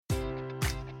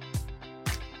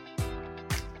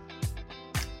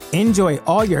Enjoy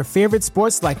all your favorite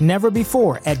sports like never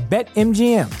before at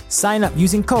BetMGM. Sign up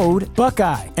using code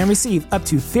Buckeye and receive up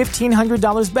to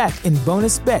 $1,500 back in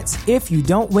bonus bets if you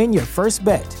don't win your first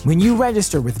bet. When you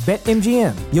register with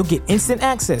BetMGM, you'll get instant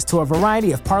access to a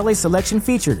variety of parlay selection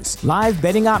features, live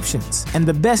betting options, and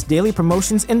the best daily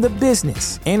promotions in the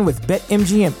business. And with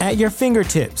BetMGM at your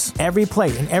fingertips, every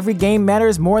play and every game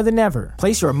matters more than ever.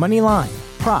 Place your money line,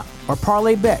 prop, or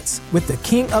parlay bets with the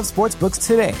king of sportsbooks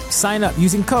today. Sign up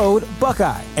using code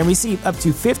Buckeye and receive up to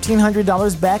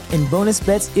 $1,500 back in bonus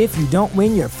bets if you don't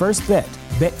win your first bet.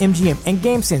 BetMGM and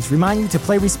GameSense remind you to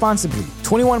play responsibly.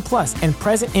 21 plus and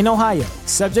present in Ohio,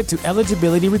 subject to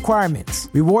eligibility requirements.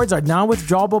 Rewards are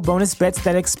non-withdrawable bonus bets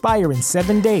that expire in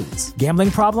 7 days. Gambling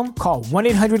problem? Call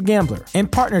 1-800-GAMBLER. In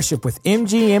partnership with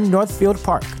MGM Northfield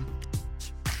Park.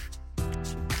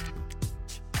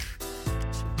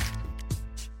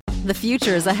 The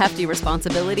future is a hefty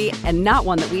responsibility and not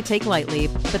one that we take lightly.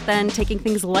 But then taking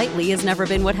things lightly has never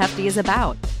been what Hefty is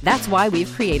about. That's why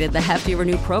we've created the Hefty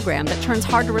Renew program that turns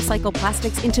hard-to-recycle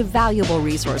plastics into valuable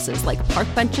resources like park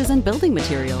benches and building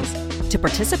materials. To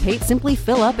participate, simply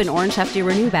fill up an orange Hefty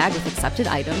Renew bag with accepted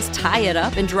items, tie it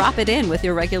up, and drop it in with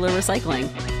your regular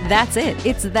recycling. That's it.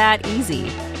 It's that easy.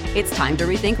 It's time to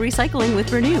rethink recycling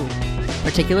with Renew.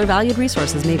 Particular valued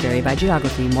resources may vary by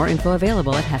geography. More info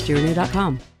available at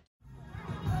heftyrenew.com.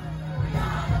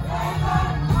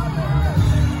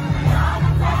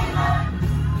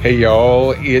 Hey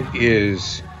y'all, it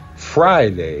is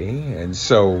Friday, and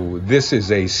so this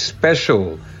is a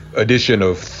special edition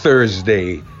of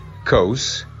Thursday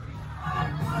Coast.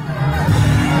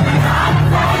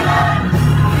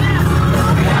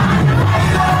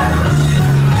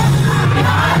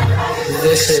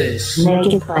 This is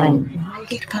Make It Plain.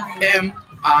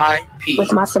 MIP With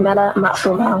Masamela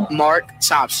Matsumo. Mark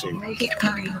Thompson. Make It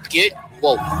Plain. Get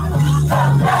woke.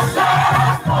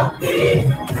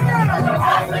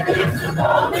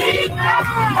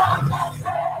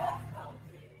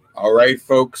 All right,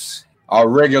 folks, our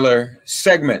regular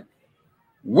segment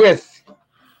with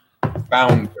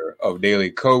founder of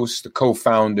Daily Coast, the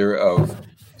co-founder of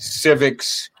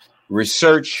Civics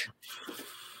Research,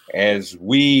 as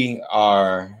we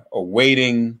are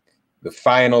awaiting the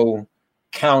final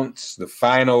counts, the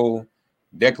final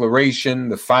declaration,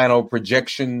 the final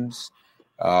projections.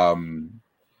 And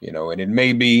it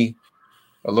may be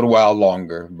a little while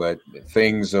longer, but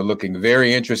things are looking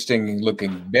very interesting,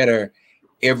 looking better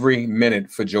every minute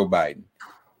for Joe Biden.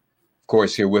 Of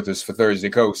course, here with us for Thursday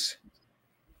Coast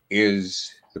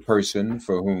is the person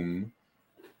for whom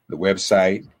the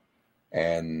website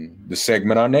and the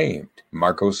segment are named,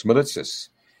 Markos Moulitsas.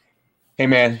 Hey,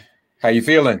 man, how you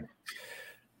feeling?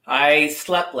 I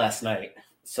slept last night,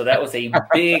 so that was a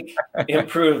big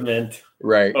improvement.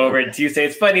 Right. Over Tuesday.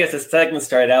 It's funny, as the segment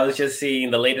started, I was just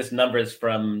seeing the latest numbers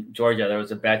from Georgia. There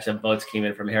was a batch of votes came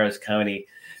in from Harris County,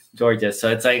 Georgia. So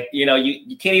it's like, you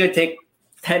can't even take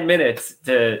 10 minutes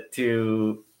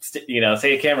to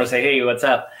say a camera, say, hey, what's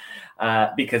up?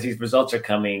 Because these results are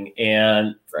coming,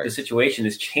 and the situation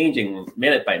is changing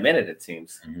minute by minute, it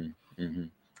seems. Mm-hmm. Mm-hmm.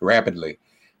 Rapidly.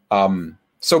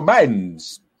 So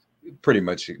Biden's pretty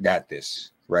much got this,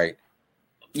 right?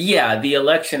 Yeah,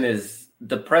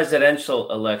 the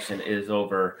presidential election is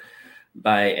over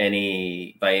by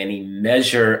any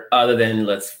measure other than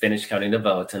let's finish counting the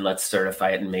votes and let's certify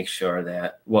it and make sure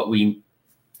that what we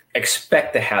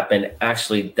expect to happen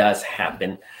actually does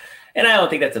happen. And I don't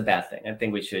think that's a bad thing. I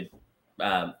think we should,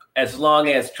 as long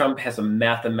as Trump has a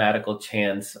mathematical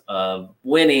chance of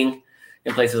winning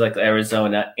in places like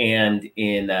Arizona and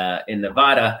in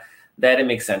Nevada, that it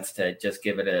makes sense to just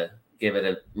give it a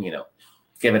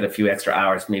few extra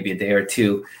hours, maybe a day or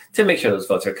two, to make sure those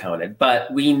votes are counted.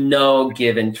 But we know,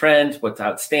 given trends, what's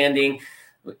outstanding,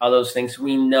 all those things,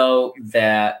 we know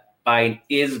that Biden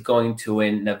is going to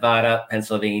win Nevada,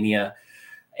 Pennsylvania,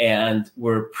 and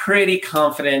we're pretty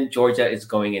confident Georgia is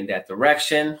going in that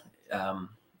direction.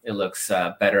 It looks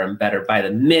better and better by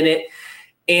the minute.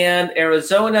 And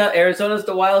Arizona's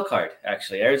the wild card,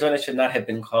 actually. Arizona should not have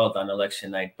been called on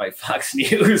election night by Fox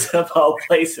News, of all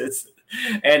places,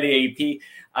 and the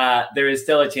AP. There is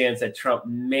still a chance that Trump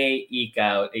may eke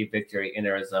out a victory in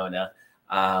Arizona.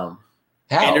 And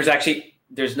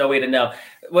there's no way to know.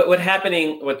 What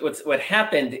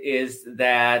happened is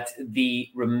that the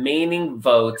remaining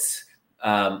votes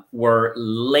were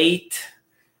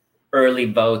early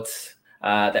votes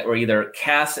that were either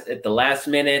cast at the last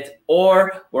minute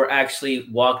or were actually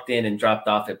walked in and dropped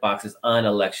off at boxes on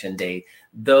election day.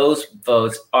 Those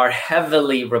votes are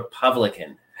heavily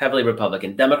Republican.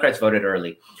 Democrats voted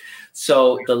early.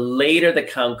 So the later the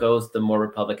count goes, the more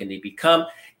Republican they become.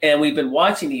 And we've been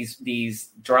watching these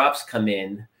drops come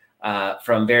in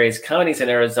from various counties in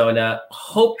Arizona,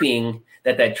 hoping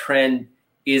that trend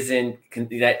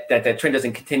that trend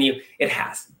doesn't continue. It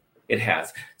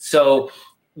has. So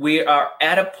we are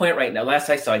at a point right now. Last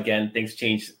I saw, again, things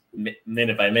change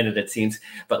minute by minute, it seems.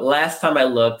 But last time I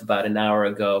looked, about an hour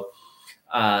ago,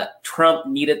 Trump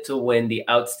needed to win the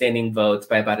outstanding votes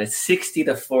by about a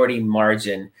 60-40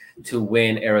 margin to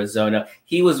win Arizona.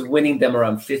 He was winning them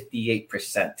around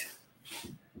 58%.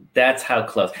 That's how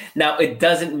close. Now, it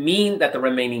doesn't mean that the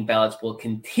remaining ballots will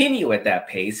continue at that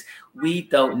pace. We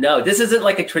don't know. This isn't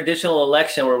like a traditional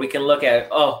election where we can look at,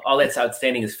 all that's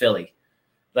outstanding is Philly.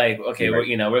 Like, okay, right.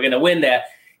 we're going to win that.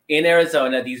 In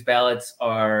Arizona, these ballots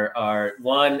are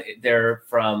one, they're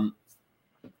from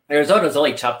Arizona is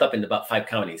only chopped up into about 5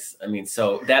 counties. I mean,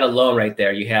 so that alone right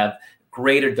there, you have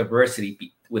greater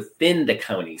diversity within the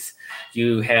counties.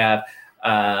 You have,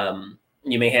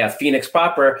 you may have Phoenix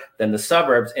proper, then the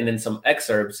suburbs, and then some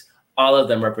exurbs, all of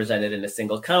them represented in a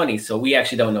single county. So we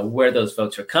actually don't know where those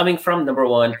votes are coming from, number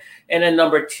one. And then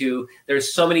number two,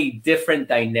 there's so many different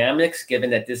dynamics, given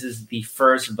that this is the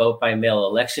first vote by mail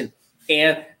election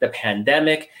and the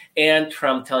pandemic and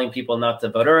Trump telling people not to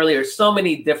vote earlier. So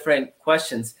many different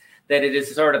questions that it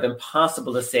is sort of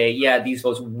impossible to say, yeah, these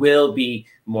votes will be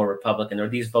more Republican or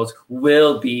these votes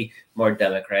will be more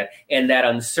Democrat. And that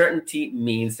uncertainty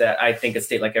means that I think a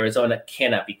state like Arizona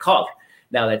cannot be called.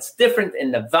 Now, that's different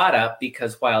in Nevada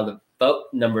because while the vote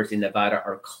numbers in Nevada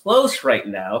are close right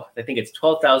now, I think it's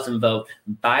 12,000 vote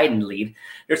Biden lead,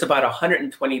 there's about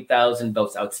 120,000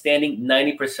 votes outstanding,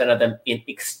 90% of them in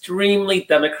extremely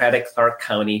Democratic Clark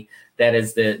County. That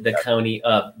is the county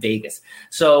of Vegas.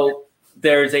 So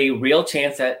there's a real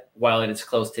chance that while it is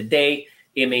close today,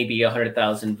 it may be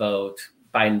 100,000 vote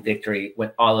Biden victory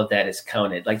when all of that is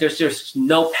counted. Like there's just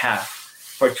no path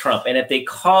for Trump. And if they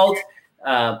called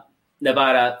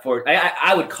Nevada for,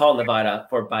 I would call Nevada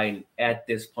for Biden at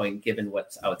this point, given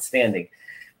what's outstanding.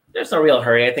 There's no real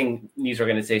hurry. I think news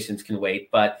organizations can wait,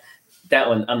 but that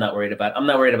one I'm not worried about. I'm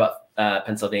not worried about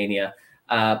Pennsylvania.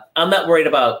 I'm not worried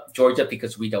about Georgia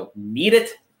because we don't need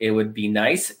it. It would be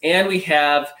nice. And we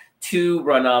have 2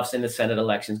 runoffs in the Senate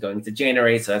elections going into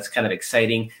January. So that's kind of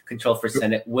exciting. Control for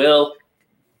Senate will.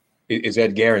 Is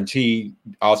that guaranteed?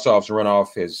 Ossoff's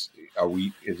runoff are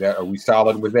we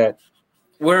solid with that?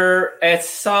 We're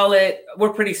solid.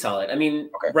 We're pretty solid. I mean,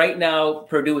 okay. Right now,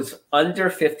 Purdue is under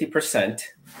 50%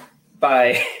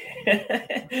 by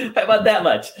about that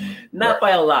much, not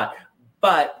by a lot,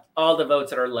 but all the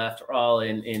votes that are left are all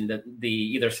in the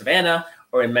either Savannah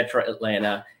or in Metro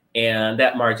Atlanta. And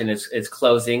that margin is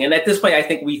closing. And at this point, I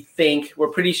think we're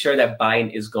pretty sure that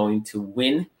Biden is going to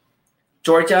win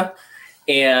Georgia.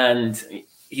 And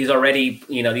he's already,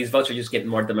 these votes are just getting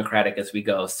more Democratic as we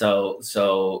go.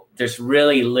 So there's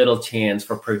really little chance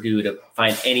for Purdue to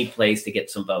find any place to get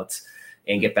some votes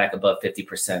and get back above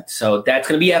 50%. So that's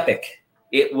going to be epic.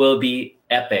 It will be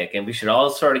epic. And we should all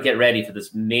sort of get ready for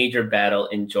this major battle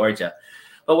in Georgia.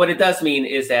 But what it does mean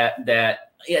is that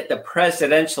at the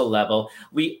presidential level,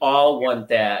 we all want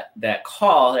that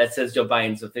call that says Joe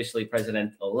Biden's officially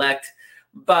president-elect.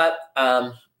 But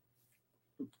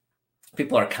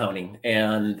people are counting.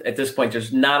 And at this point,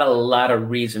 there's not a lot of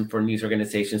reason for news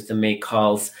organizations to make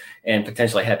calls and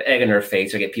potentially have egg in their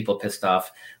face or get people pissed off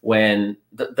when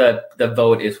the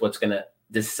vote is what's going to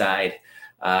decide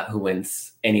who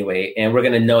wins anyway. And we're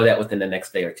going to know that within the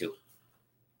next day or two.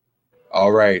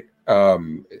 All right.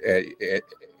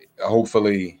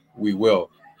 Hopefully we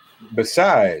will.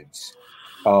 Besides,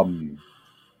 I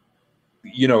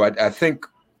think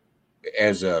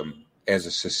as a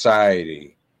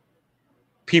society,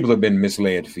 people have been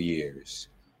misled for years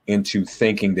into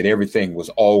thinking that everything was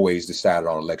always decided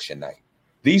on election night.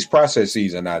 These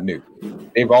processes are not new.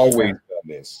 They've always done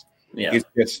this. Yeah. It's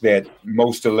just that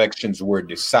most elections were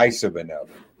decisive enough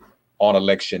on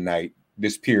election night.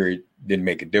 This period didn't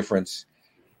make a difference.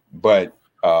 But,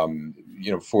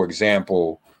 for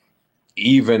example,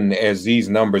 even as these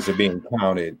numbers are being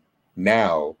counted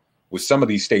now, with some of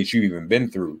these states you've even been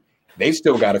through, they've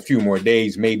still got a few more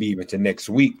days, maybe even to next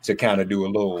week, to kind of do a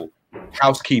little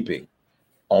housekeeping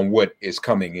on what is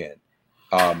coming in.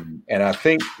 And I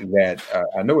think that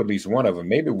I know at least one of them,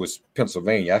 maybe it was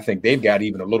Pennsylvania. I think they've got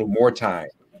even a little more time.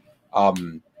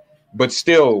 But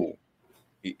still,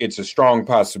 it's a strong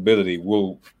possibility.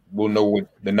 We'll know what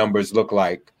the numbers look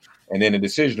like, and then a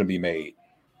decision will be made.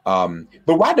 But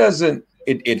why doesn't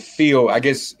it feel, I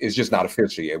guess it's just not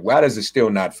official yet. Why does it still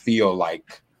not feel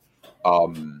like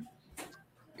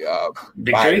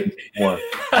victory? And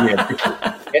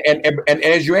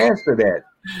as you answer that,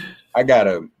 I got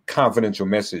a confidential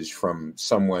message from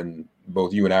someone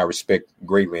both you and I respect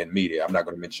greatly in media. I'm not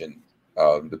going to mention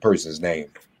the person's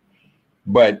name,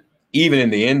 but even in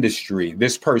the industry,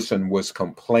 this person was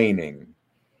complaining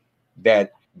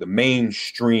that the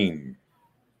mainstream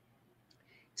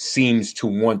seems to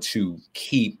want to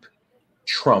keep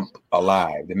Trump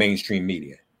alive, the mainstream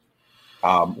media.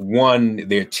 One,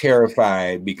 they're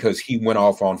terrified because he went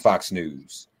off on Fox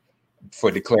News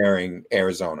for declaring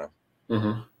Arizona.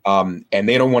 And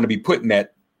they don't want to be put in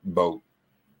that boat.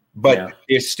 But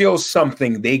there's still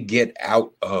something they get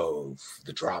out of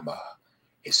the drama.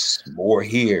 It's more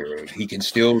here. He can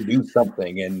still do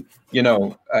something. And,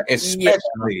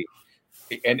 especially,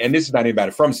 and this is not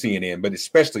anybody from CNN, but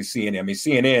especially CNN. I mean,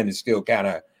 CNN is still kind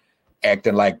of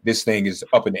acting like this thing is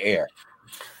up in the air.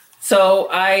 So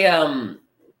I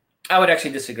would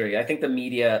actually disagree. I think the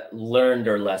media learned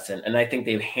their lesson, and I think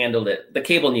they've handled it. The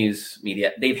cable news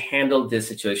media, they've handled this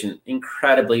situation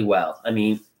incredibly well. I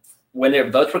mean, when their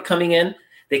votes were coming in,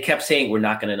 they kept saying, we're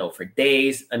not going to know for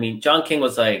days. I mean, John King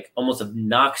was like almost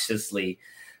obnoxiously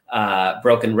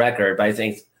broken record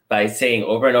by saying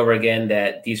over and over again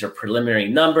that these are preliminary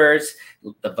numbers.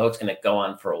 The vote's going to go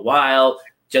on for a while.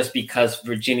 Just because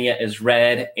Virginia is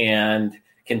red and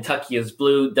Kentucky is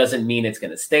blue doesn't mean it's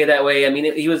going to stay that way. I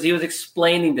mean, he was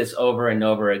explaining this over and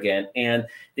over again, and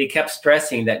they kept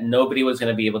stressing that nobody was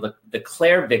going to be able to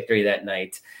declare victory that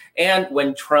night. And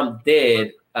when Trump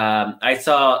did, I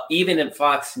saw even in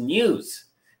Fox News,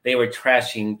 they were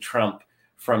trashing Trump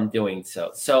from doing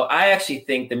so. So I actually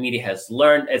think the media has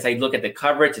learned. As I look at the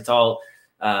coverage, it's all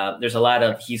there's a lot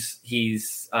of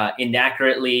he's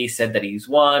inaccurately said that he's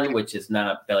won, which is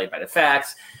not bellied by the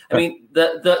facts. I mean,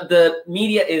 the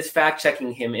media is fact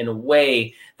checking him in a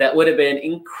way that would have been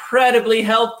incredibly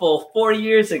helpful 4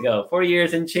 years ago, 4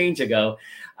 years and change ago.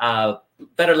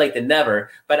 Better late than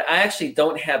never. But I actually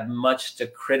don't have much to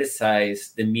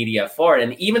criticize the media for.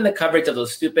 And even the coverage of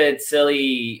those stupid,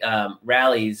 silly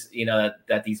rallies,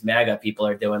 that these MAGA people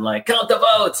are doing, like count the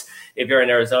votes if you're in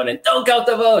Arizona, and don't count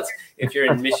the votes if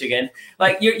you're in Michigan.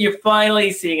 Like you're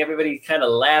finally seeing everybody kind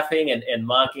of laughing and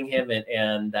mocking him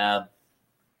and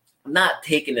not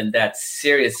taking him that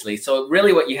seriously. So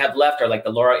really what you have left are like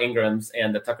the Laura Ingrams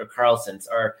and the Tucker Carlsons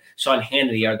or Sean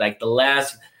Hannity are like the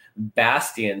last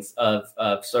bastions of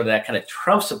sort of that kind of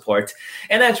Trump support.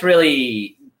 And that's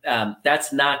really,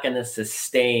 that's not going to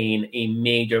sustain a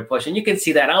major push. And you can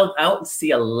see that. I don't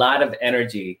see a lot of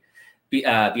energy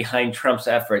behind Trump's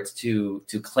efforts to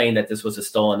claim that this was a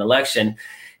stolen election.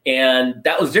 And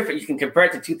that was different. You can compare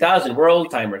it to 2000. We're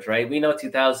old timers, right? We know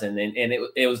 2000. And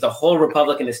it was the whole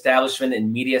Republican establishment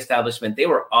and media establishment. They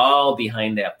were all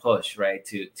behind that push, right?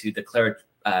 To declare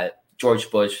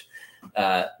George Bush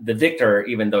the victor,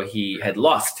 even though he had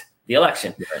lost the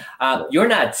election. You're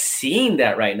not seeing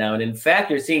that right now. And in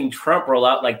fact, you're seeing Trump roll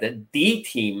out like the D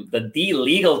team, the D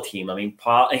legal team. I mean,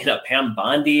 Pam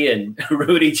Bondi and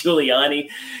Rudy Giuliani.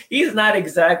 He's not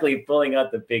exactly pulling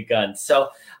out the big guns. So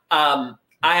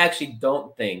I actually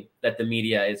don't think that the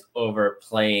media is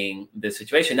overplaying this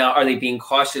situation. Now, are they being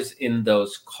cautious in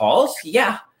those calls?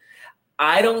 Yeah.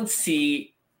 I don't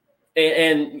see.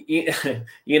 And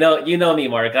you know me,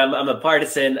 Mark. I'm a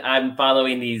partisan. I'm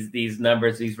following these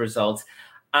numbers, these results.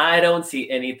 I don't see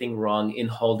anything wrong in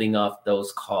holding off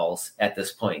those calls at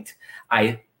this point.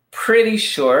 I'm pretty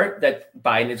sure that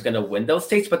Biden is going to win those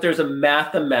states, but there's a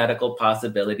mathematical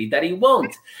possibility that he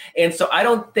won't. And so I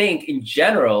don't think, in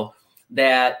general,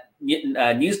 that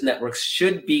news networks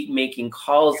should be making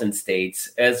calls in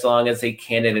states as long as a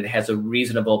candidate has a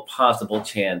reasonable possible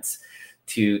chance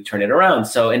to turn it around.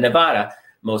 So in Nevada,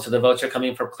 most of the votes are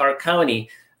coming from Clark County.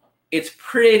 It's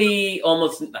pretty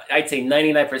almost, I'd say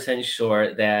 99%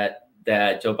 sure that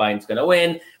Joe Biden's going to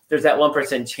win. There's that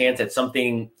 1% chance that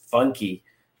something funky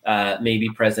may be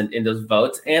present in those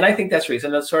votes. And I think that's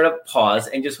reason to sort of pause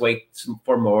and just wait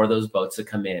for more of those votes to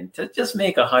come in to just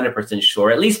make 100%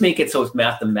 sure, at least make it so it's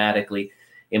mathematically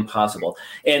impossible.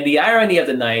 And the irony of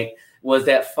the night was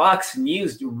that Fox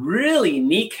News really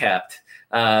kneecapped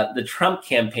the Trump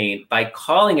campaign by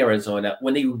calling Arizona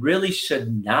when they really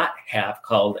should not have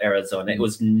called Arizona. It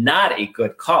was not a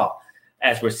good call.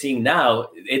 As we're seeing now,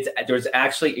 there's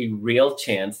actually a real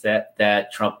chance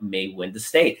that Trump may win the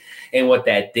state. And what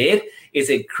that did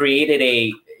is it created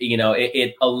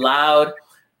it allowed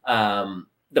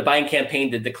the Biden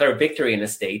campaign to declare victory in a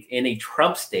state, in a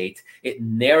Trump state. It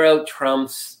narrowed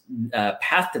Trump's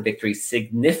path to victory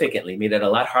significantly, made it a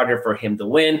lot harder for him to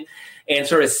win, and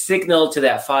sort of signaled to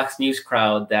that Fox News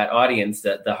crowd, that audience,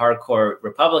 the hardcore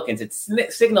Republicans, it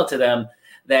signaled to them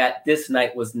that this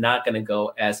night was not going to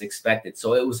go as expected.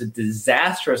 So it was a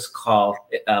disastrous call.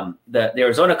 The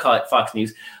Arizona call at Fox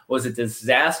News was a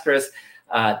disastrous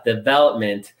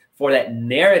development for that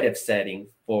narrative setting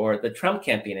for the Trump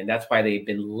campaign. And that's why they've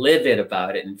been livid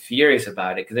about it and furious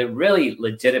about it, because it really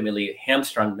legitimately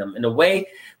hamstrung them in a way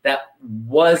that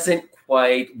wasn't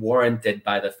quite warranted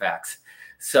by the facts.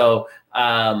 So,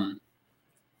 but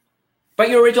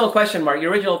your original question, Mark,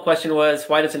 was,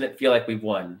 why doesn't it feel like we've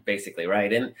won, basically,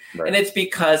 right? And it's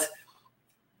because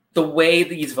the way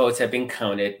these votes have been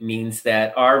counted means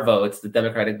that our votes, the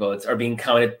Democratic votes, are being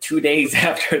counted 2 days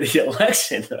after the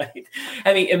election, right?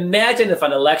 I mean, imagine if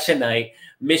on election night,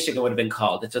 Michigan would have been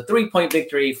called. It's a 3-point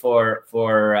victory for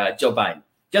Joe Biden,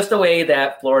 just the way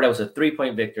that Florida was a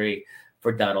 3-point victory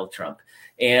for Donald Trump.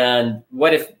 And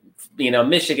what if,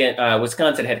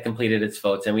 Wisconsin had completed its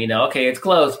votes, and we know, okay, it's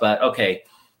close, but okay,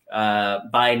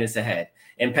 Biden is ahead.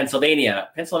 And Pennsylvania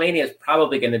is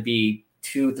probably going to be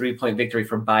 2-3-point victory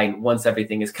for Biden once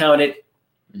everything is counted.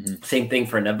 Mm-hmm. Same thing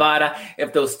for Nevada.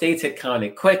 If those states had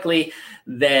counted quickly,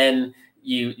 then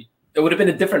it would have been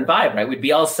a different vibe, right? We'd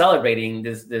be all celebrating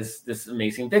this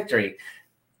amazing victory.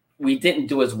 We didn't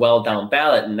do as well down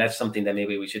ballot, and that's something that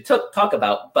maybe we should talk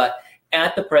about. But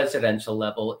at the presidential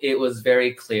level, it was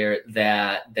very clear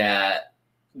that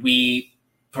we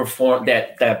performed,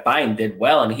 that Biden did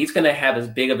well. I mean, he's going to have as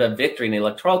big of a victory in the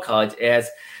Electoral College as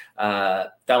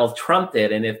Donald Trump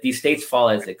did. And if these states fall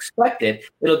as expected,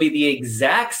 it'll be the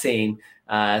exact same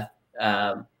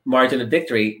margin of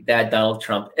victory that Donald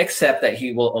Trump, except that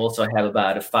he will also have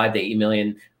about a 5 to 8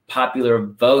 million popular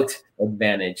vote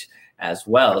advantage as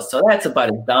well. So that's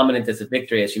about as dominant as a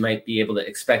victory as you might be able to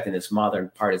expect in this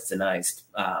modern partisanized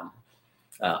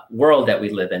world that we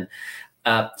live in.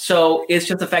 So it's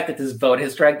just the fact that this vote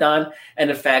has dragged on, and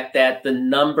the fact that the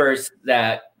numbers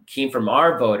that came from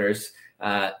our voters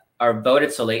are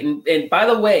voted so late. And by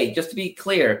the way, just to be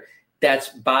clear, that's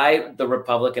by the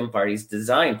Republican Party's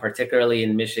design, particularly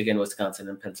in Michigan, Wisconsin,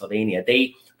 and Pennsylvania.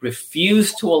 They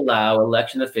refuse to allow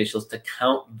election officials to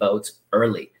count votes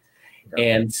early.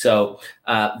 And so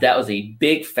that was a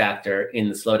big factor in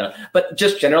the slowdown. But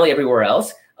just generally everywhere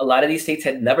else, a lot of these states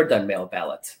had never done mail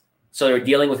ballots. So they're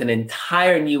dealing with an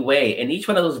entire new way. And each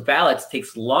one of those ballots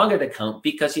takes longer to count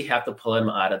because you have to pull them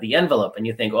out of the envelope. And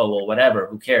you think, oh, well, whatever,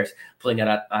 who cares, pulling it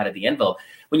out of the envelope.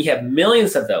 When you have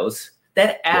millions of those,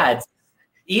 that adds,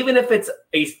 even if it's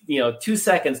 2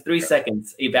 seconds, 3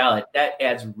 seconds, a ballot, that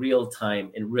adds real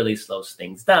time and really slows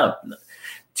things down.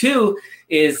 2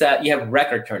 is that you have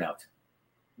record turnout.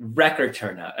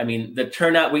 I mean, the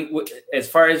turnout, we as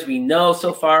far as we know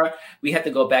so far, we have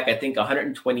to go back, I think,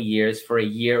 120 years for a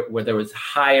year where there was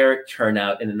higher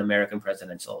turnout in an American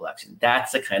presidential election.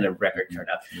 That's the kind of record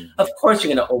turnout. Mm-hmm. Of course,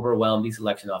 you're going to overwhelm these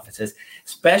election offices,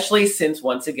 especially since,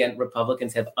 once again,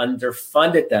 Republicans have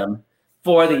underfunded them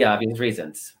for the obvious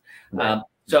reasons. Right.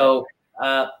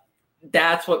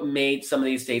 That's what made some of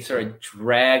these states sort of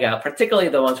drag out, particularly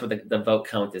the ones where the vote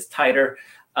count is tighter.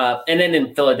 And then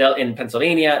in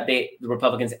Pennsylvania, the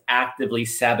Republicans actively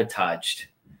sabotaged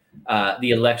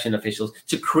the election officials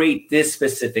to create this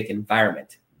specific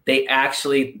environment. They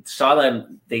actually saw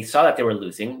that they were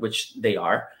losing, which they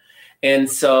are. And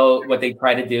so what they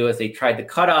tried to do is they tried to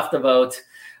cut off the vote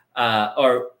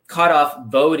or cut off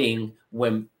voting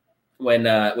when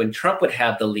Trump would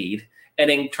have the lead, and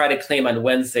then try to claim on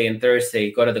Wednesday and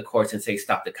Thursday, go to the courts and say,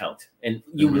 stop the count. And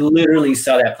you literally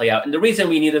saw that play out. And the reason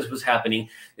we knew this was happening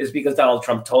is because Donald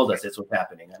Trump told us this was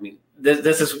happening. I mean,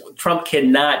 Trump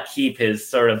cannot keep his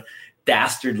sort of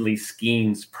dastardly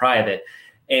schemes private.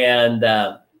 And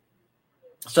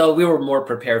so we were more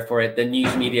prepared for it. The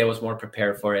news media was more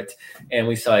prepared for it. And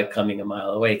we saw it coming a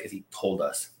mile away because he told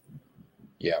us.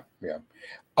 Yeah.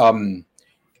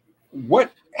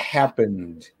 What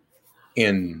happened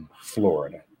in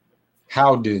Florida?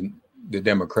 How did the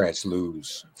Democrats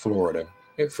lose Florida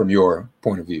from your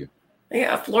point of view?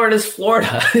 Yeah, Florida's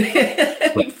Florida.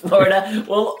 Florida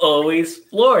will always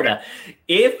Florida.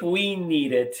 If we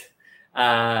need it,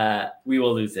 we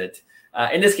will lose it.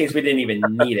 In this case, we didn't even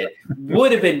need it.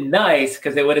 Would have been nice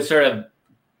because it would have sort of,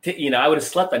 I would have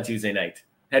slept on Tuesday night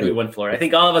had we won Florida. I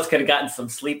think all of us could have gotten some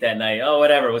sleep that night. Oh,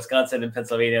 whatever, Wisconsin and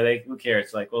Pennsylvania, who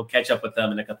cares? Like, we'll catch up with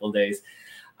them in a couple of days.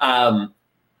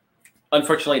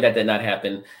 Unfortunately, that did not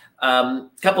happen.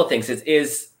 Couple of things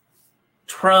is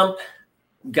Trump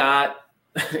got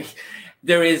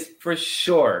there is for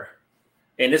sure,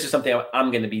 and this is something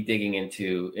I'm going to be digging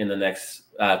into in the next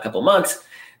couple of months.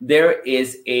 There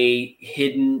is a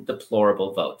hidden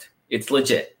deplorable vote. It's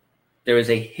legit. There is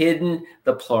a hidden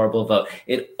deplorable vote.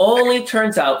 It only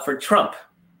turns out for Trump.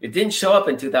 It didn't show up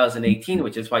in 2018,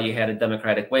 which is why you had a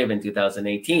Democratic wave in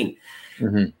 2018.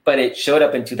 Mm-hmm. But it showed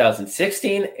up in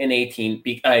 2016 and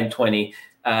 18 and 20.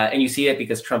 And you see it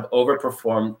because Trump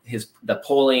overperformed the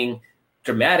polling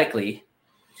dramatically.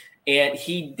 And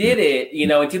he did it,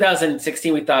 in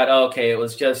 2016, we thought, oh, okay, it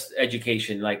was just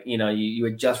education. Like, you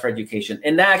adjust for education.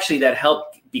 And actually that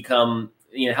helped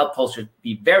help pollsters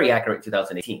be very accurate in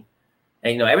 2018.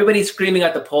 And, everybody's screaming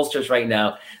at the pollsters right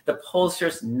now. The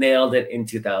pollsters nailed it in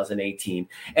 2018.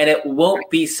 And it won't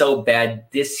be so bad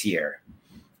this year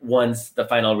once the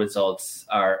final results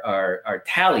are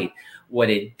tallied. What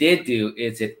it did do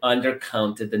is it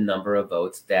undercounted the number of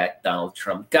votes that Donald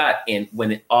Trump got. And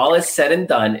when it all is said and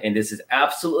done, and this is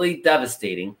absolutely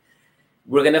devastating,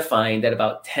 we're going to find that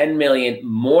about 10 million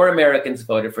more Americans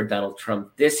voted for Donald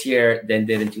Trump this year than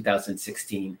did in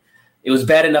 2016. It was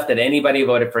bad enough that anybody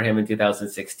voted for him in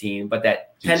 2016, but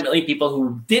that 10 million people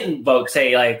who didn't vote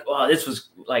say like, oh, this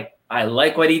was like, I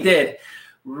like what he did,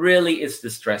 really is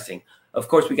distressing. Of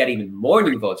course, we got even more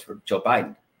new votes for Joe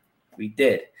Biden. We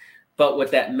did. But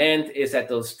what that meant is that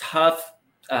those tough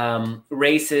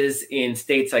races in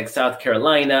states like South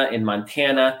Carolina, in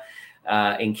Montana,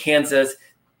 in Kansas,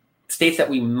 states that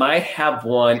we might have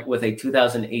won with a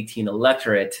 2018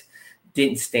 electorate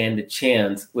didn't stand a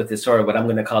chance with this sort of what I'm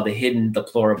going to call the hidden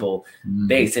deplorable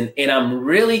base. And I'm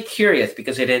really curious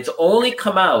because it has only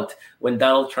come out when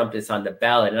Donald Trump is on the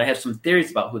ballot. And I have some theories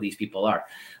about who these people are.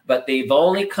 But they've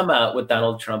only come out with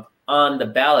Donald Trump on the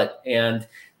ballot. And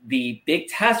the big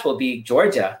test will be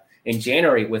Georgia in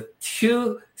January with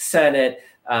 2 Senate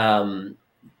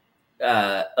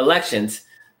elections,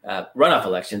 runoff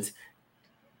elections.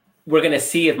 We're going to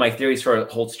see if my theory sort of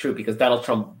holds true because Donald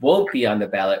Trump won't be on the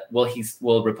ballot.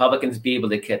 Will Republicans be able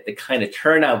to get the kind of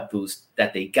turnout boost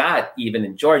that they got even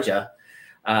in Georgia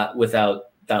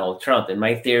without Donald Trump? And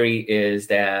my theory is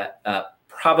that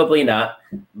probably not,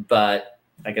 but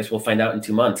I guess we'll find out in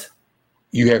 2 months.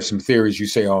 You have some theories, you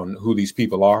say, on who these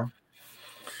people are?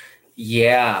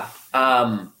 Yeah.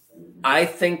 I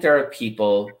think there are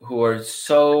people who are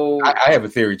so... I have a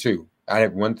theory, too. I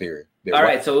have one theory. All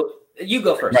right, so you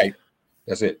go first. Right.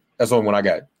 That's it. That's the only one I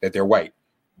got, that they're white.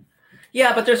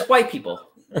 Yeah, but there's white people.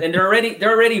 And they're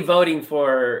already voting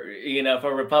for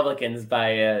Republicans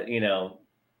by,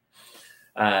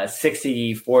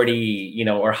 60-40,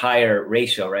 or higher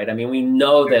ratio, right? I mean, we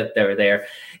know that they're there.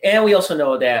 And we also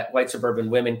know that white suburban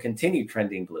women continue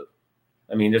trending blue.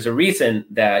 I mean, there's a reason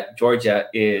that Georgia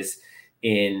is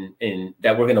in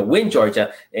that we're going to win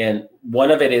Georgia. And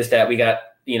one of it is that we got,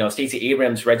 Stacey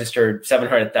Abrams registered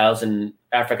 700,000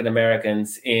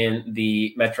 African-Americans in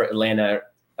the Metro Atlanta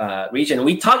region.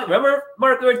 Remember,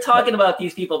 Mark, we were talking about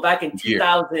these people back in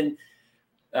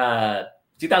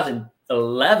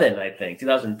 2011, I think,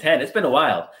 2010. It's been a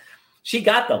while. She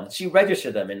got them. She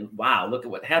registered them. And wow, look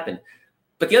at what happened.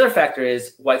 But the other factor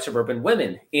is white suburban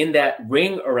women in that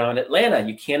ring around Atlanta.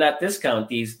 You cannot discount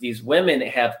these women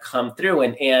have come through.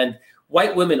 And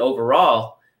white women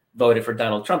overall voted for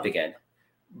Donald Trump again.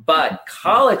 But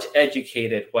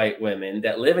college-educated white women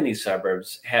that live in these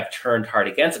suburbs have turned hard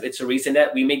against it. It's the reason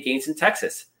that we made gains in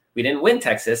Texas. We didn't win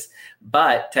Texas,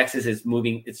 but Texas is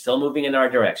moving. It's still moving in our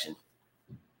direction.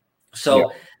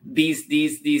 So these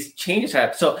changes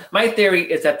happen. So my theory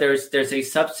is that there's a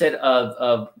subset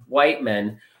of white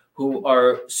men who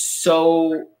are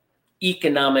so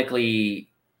economically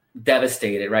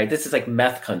devastated, right? This is like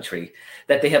meth country,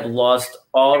 that they have lost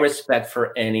all respect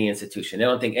for any institution. They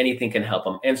don't think anything can help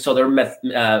them. And so their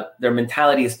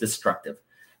mentality is destructive,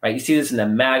 right? You see this in the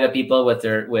MAGA people with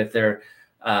their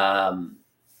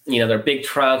their big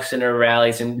trucks and their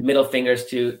rallies and middle fingers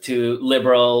to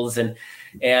liberals. And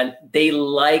they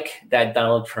like that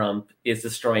Donald Trump is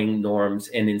destroying norms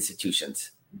and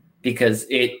institutions, because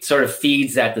it sort of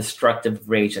feeds that destructive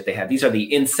rage that they have. These are the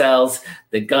incels,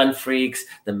 the gun freaks,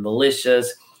 the militias.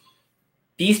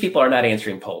 These people are not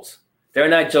answering polls. They're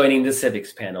not joining the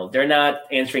civics panel. They're not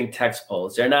answering text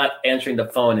polls. They're not answering the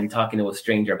phone and talking to a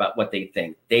stranger about what they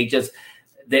think.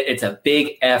 It's a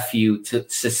big F you to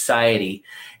society.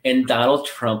 And Donald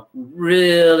Trump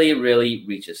really, really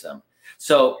reaches them.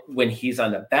 So when he's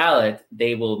on the ballot,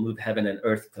 they will move heaven and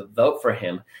earth to vote for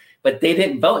him. But they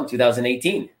didn't vote in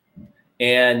 2018.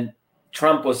 And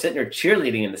Trump was sitting there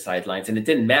cheerleading in the sidelines, and it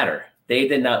didn't matter. They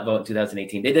did not vote in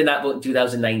 2018. They did not vote in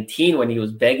 2019 when he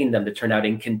was begging them to turn out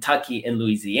in Kentucky and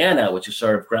Louisiana, which is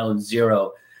sort of ground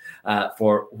zero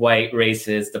for white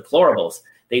racist deplorables.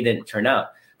 They didn't turn out,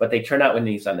 but they turned out when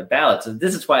he's on the ballot. So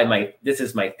this is why my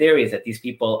theory is that these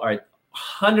people are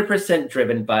 100%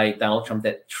 driven by Donald Trump,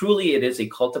 that truly it is a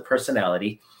cult of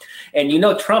personality. And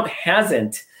Trump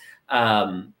hasn't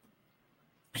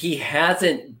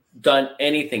done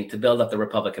anything to build up the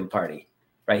Republican Party,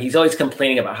 right? He's always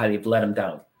complaining about how they've let him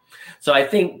down. So I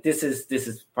think this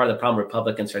is part of the problem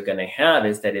Republicans are going to have,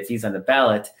 is that if he's on the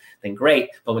ballot, then great.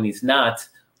 But when he's not,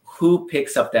 who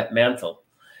picks up that mantle.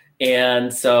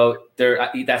 And so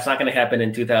that's not going to happen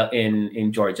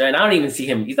in Georgia. And I don't even see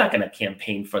him. He's not going to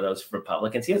campaign for those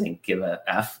Republicans. He doesn't give a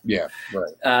F. Yeah,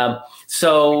 right.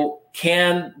 So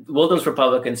will those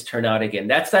Republicans turn out again?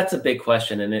 That's a big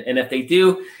question. And if they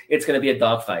do, it's going to be a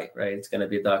dogfight, right? It's going to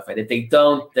be a dogfight. If they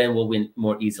don't, then we'll win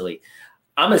more easily.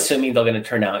 I'm assuming they're going to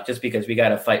turn out just because we got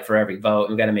to fight for every vote.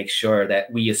 We got to make sure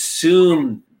that we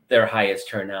assume their highest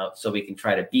turnout so we can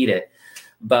try to beat it.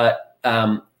 But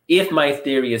if my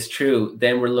theory is true,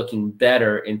 then we're looking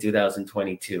better in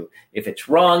 2022. If it's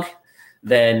wrong,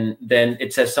 then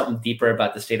it says something deeper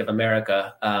about the state of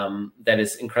America that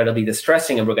is incredibly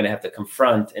distressing, and we're going to have to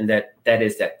confront. And that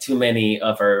is that too many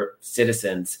of our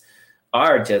citizens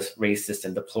are just racist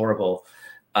and deplorable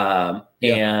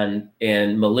and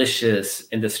malicious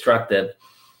and destructive,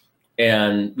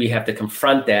 and we have to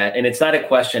confront that. And it's not a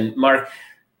question, Mark.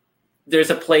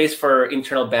 There's a place for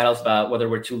internal battles about whether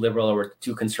we're too liberal or we're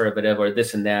too conservative or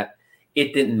this and that.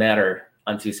 It didn't matter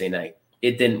on Tuesday night.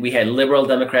 It didn't. We had liberal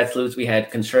Democrats lose. We had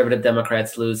conservative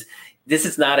Democrats lose. This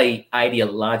is not an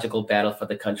ideological battle for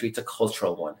the country. It's a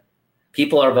cultural one.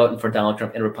 People are voting for Donald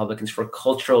Trump and Republicans for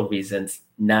cultural reasons,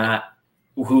 not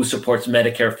who supports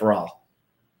Medicare for all.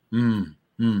 And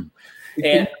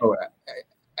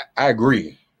I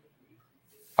agree.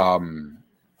 I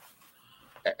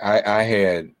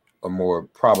had a more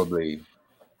probably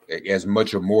as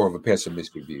much or more of a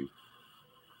pessimistic view.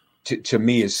 To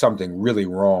me, is something really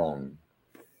wrong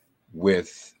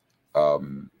with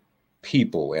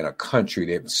people in a country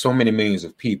that so many millions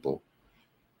of people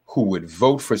who would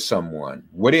vote for someone,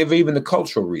 whatever even the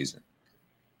cultural reason,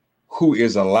 who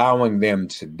is allowing them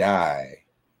to die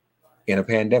in a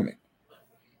pandemic.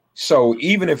 So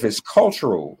even if it's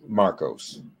cultural,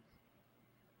 Marcos,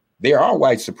 there are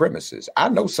white supremacists. I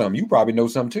know some, you probably know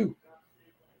some too,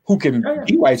 who can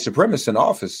be white supremacists in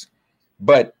office,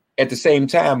 but at the same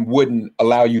time wouldn't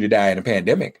allow you to die in a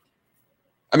pandemic.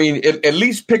 I mean, at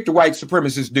least pick the white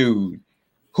supremacist dude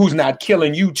who's not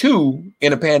killing you too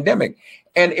in a pandemic.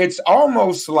 And it's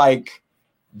almost like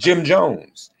Jim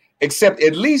Jones, except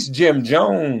at least Jim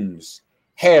Jones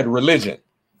had religion.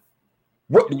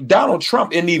 What Donald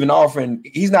Trump isn't even offering,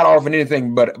 he's not offering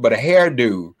anything but a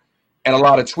hairdo and a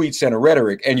lot of tweets and a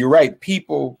rhetoric. And you're right,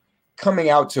 people coming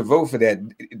out to vote for that,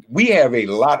 we have a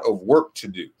lot of work to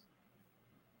do.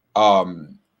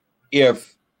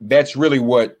 If that's really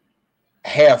what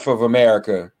half of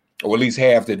America, or at least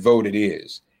half that voted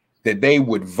is, that they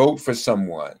would vote for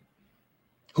someone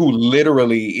who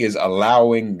literally is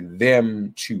allowing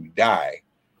them to die.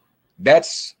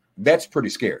 That's pretty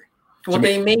scary. Well,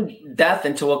 they made death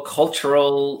into a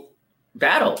cultural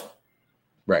battle.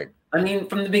 Right. I mean,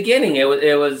 from the beginning, it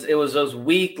was those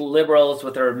weak liberals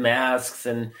with their masks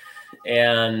and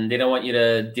they don't want you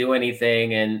to do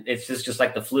anything, and it's just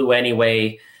like the flu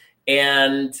anyway.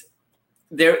 And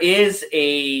there is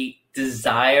a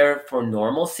desire for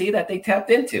normalcy that they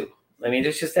tapped into. I mean,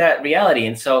 it's just that reality.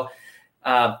 And so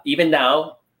even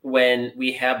now, when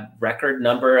we have record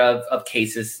number of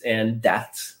cases and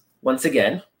deaths, once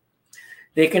again,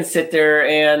 they can sit there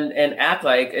and act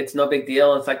like it's no big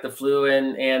deal. It's like the flu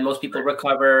and most people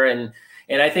recover. And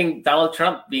I think Donald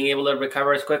Trump being able to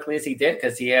recover as quickly as he did,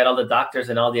 because he had all the doctors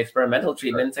and all the experimental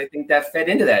treatments, I think that fed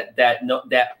into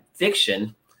that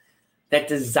fiction, that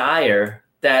desire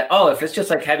that, if it's just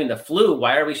like having the flu,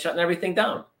 why are we shutting everything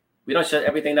down? We don't shut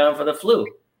everything down for the flu,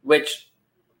 which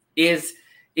is,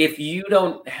 if you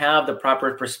don't have the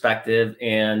proper perspective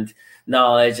and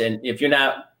knowledge, and if you're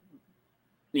not,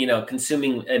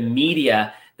 consuming a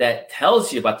media that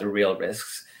tells you about the real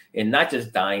risks and not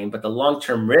just dying, but the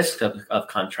long-term risk of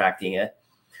contracting it,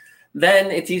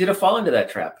 then it's easy to fall into that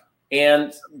trap.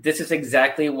 And this is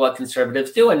exactly what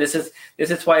conservatives do. And this is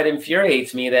why it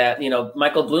infuriates me that,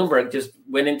 Michael Bloomberg just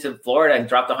went into Florida and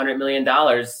dropped $100 million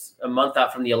a month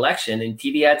out from the election, and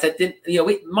TV ads that didn't,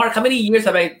 Mark, how many years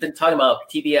have I been talking about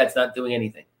TV ads not doing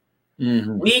anything?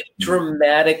 Mm-hmm. We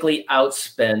dramatically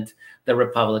outspent the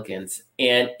Republicans,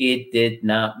 and it did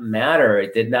not matter.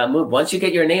 It did not move. Once you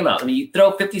get your name out, I mean, you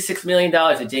throw $56 million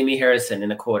at Jamie Harrison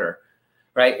in a quarter,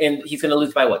 right? And he's going to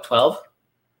lose by what, 12?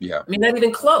 Yeah. I mean, not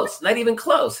even close,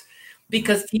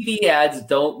 because TV ads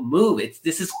don't move.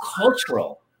 This is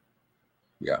cultural.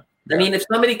 Yeah. I mean, if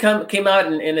somebody came out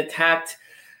and attacked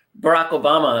Barack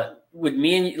Obama, would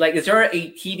me and you, is there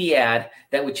a TV ad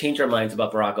that would change our minds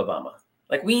about Barack Obama?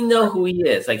 We know who he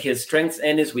is, his strengths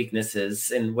and his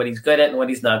weaknesses, and what he's good at and what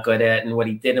he's not good at, and what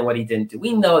he did and what he didn't do.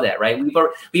 We know that, right?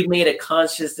 We've made a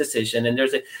conscious decision, and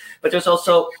there's no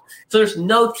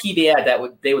TV ad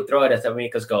that they would throw at us that would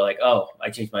make us go I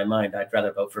changed my mind. I'd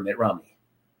rather vote for Mitt Romney.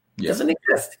 It doesn't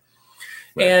exist.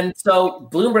 Right. And so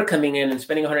Bloomberg coming in and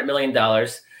spending $100 million,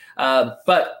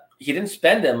 but he didn't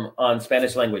spend them on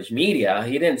Spanish language media.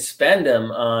 He didn't spend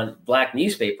them on black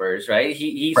newspapers, right?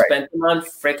 He Right. spent them on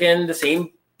frickin' the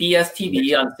same BS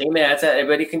TV, on the same ads that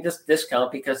everybody can just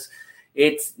discount because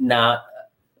it's not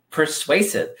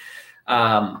persuasive.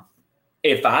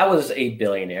 If I was a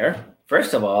billionaire,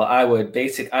 first of all, I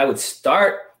would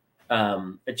start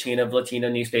a chain of Latino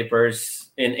newspapers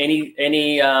in any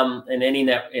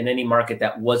market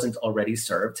that wasn't already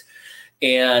served,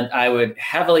 and I would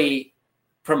heavily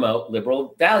promote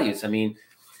liberal values. I mean,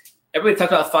 everybody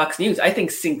talks about Fox News. I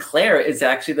think Sinclair is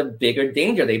actually the bigger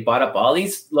danger. They bought up all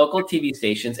these local TV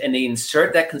stations and they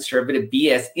insert that conservative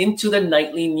BS into the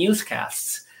nightly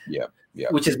newscasts,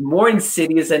 which is more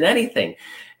insidious than anything.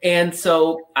 And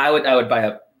so I would buy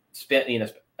up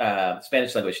Spanish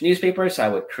language newspapers. I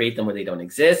would create them where they don't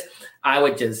exist. I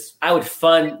would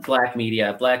fund black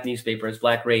media, black newspapers,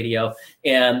 black radio,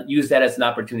 and use that as an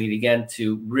opportunity again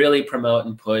to really promote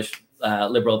and push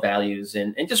liberal values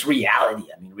and just reality.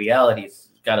 I mean, reality's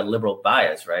got a liberal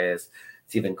bias, right? As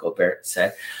Stephen Colbert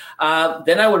said.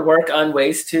 Then I would work on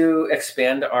ways to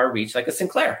expand our reach like a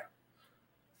Sinclair.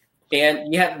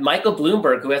 And you have Michael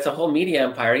Bloomberg, who has a whole media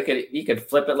empire. He could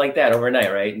flip it like that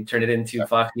overnight, right? And turn it into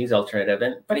Fox News alternative,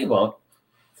 but he won't.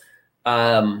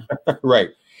 Right.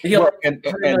 He'll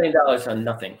 $100 million on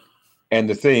nothing. And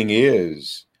the thing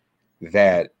is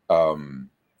that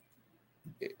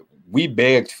we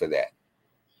begged for that.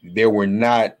 There were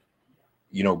not,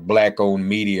 black-owned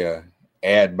media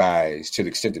ad buys to the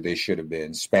extent that they should have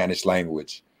been, Spanish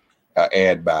language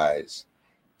ad buys.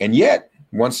 And yet,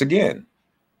 once again,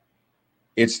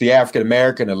 it's the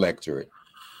African-American electorate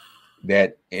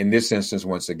that, in this instance,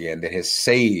 once again, that has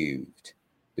saved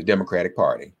the Democratic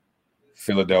Party,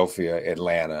 Philadelphia,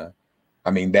 Atlanta.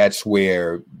 I mean, that's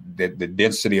where the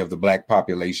density of the black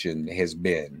population has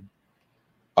been.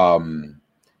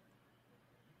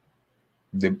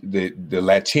 The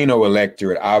Latino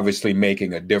electorate obviously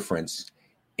making a difference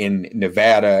in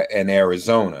Nevada and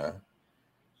Arizona.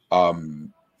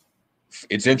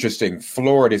 It's interesting.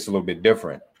 Florida is a little bit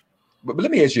different. But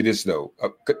let me ask you this, though.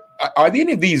 Are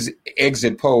any of these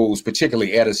exit polls,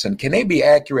 particularly Edison, can they be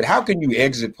accurate? How can you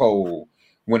exit poll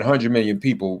when 100 million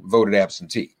people voted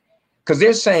absentee? Because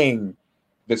they're saying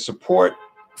the support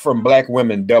from black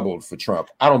women doubled for Trump.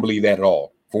 I don't believe that at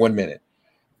all for 1 minute.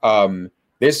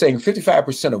 They're saying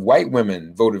 55% of white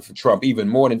women voted for Trump, even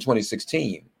more than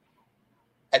 2016.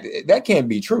 That can't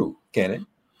be true, can it?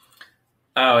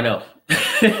 Oh, no.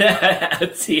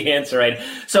 That's the answer, right?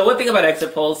 So one thing about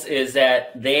exit polls is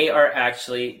that they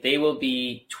will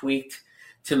be tweaked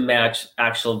to match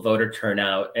actual voter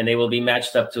turnout, and they will be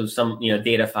matched up to some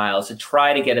data files to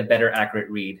try to get a better accurate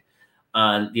read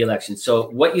on the election. So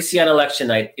what you see on election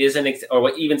night or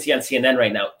what you even see on CNN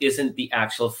right now isn't the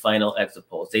actual final exit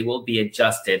polls. They will be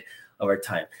adjusted over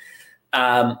time.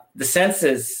 The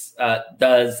census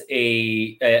does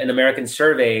an American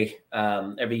survey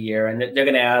every year, and they're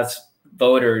going to ask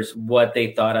voters what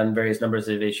they thought on various numbers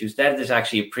of issues. That is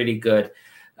actually a pretty good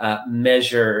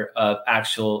measure of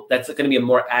actual. That's going to be a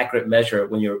more accurate measure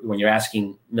when you're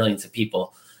asking millions of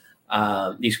people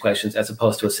these questions as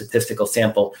opposed to a statistical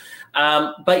sample.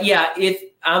 But yeah,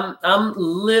 I'm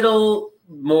little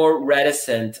more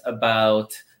reticent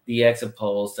about the exit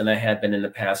polls than I had been in the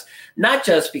past, not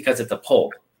just because it's a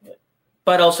poll,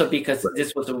 but also because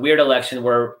this was a weird election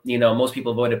where, most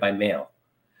people voted by mail.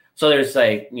 So there's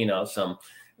some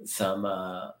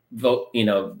vote,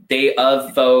 day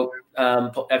of vote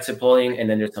exit polling, and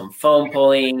then there's some phone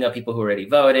polling of people who already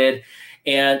voted.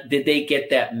 And did they get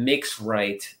that mix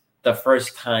right the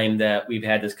first time that we've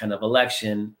had this kind of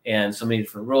election and so many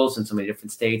different rules in so many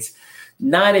different states?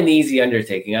 Not an easy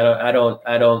undertaking. I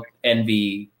don't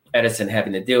envy Edison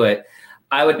having to do it.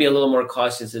 I would be a little more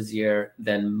cautious this year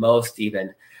than most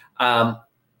even.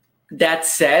 That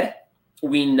said,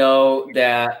 we know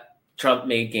that Trump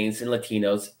made gains in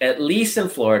Latinos, at least in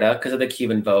Florida, because of the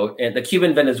Cuban vote. And the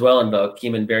Cuban-Venezuelan vote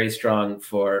came in very strong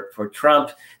for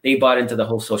Trump. They bought into the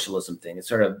whole socialism thing. It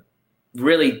sort of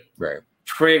really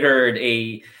triggered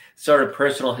a sort of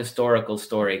personal historical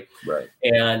story. Right.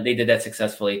 And they did that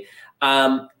successfully.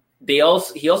 He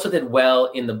also did well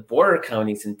in the border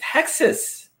counties in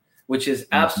Texas, which is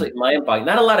absolutely mind-boggling.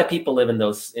 Not a lot of people live in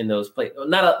those places.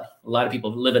 Not a lot of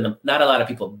people live in them. Not a lot of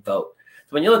people vote.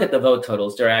 So when you look at the vote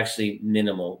totals, they're actually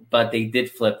minimal, but they did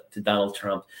flip to Donald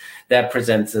Trump. That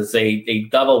presents us a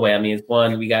double whammy. Is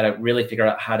one, we got to really figure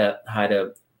out how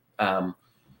to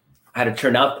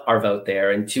turn out our vote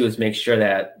there, and two is make sure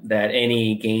that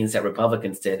any gains that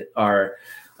Republicans did are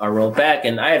rolled back.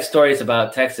 And I have stories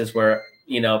about Texas where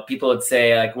people would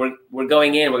say like, we're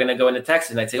going in, we're going to go into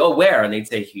Texas. And I'd say, oh, where? And they'd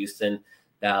say Houston,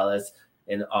 Dallas,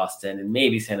 and Austin, and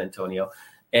maybe San Antonio.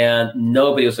 And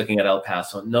nobody was looking at El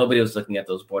Paso. Nobody was looking at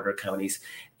those border counties.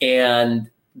 And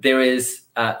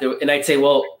and I'd say,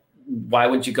 well, why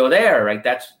wouldn't you go there? Right?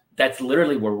 That's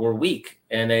literally where we're weak.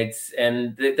 And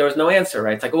there was no answer,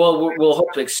 right? It's like, well, we'll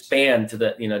hope to expand to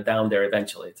the, down there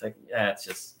eventually. It's like, it's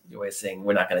just your way of saying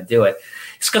we're not going to do it.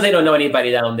 It's because they don't know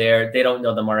anybody down there. They don't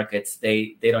know the markets.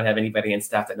 They don't have anybody in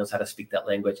staff that knows how to speak that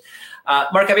language.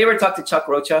 Mark, have you ever talked to Chuck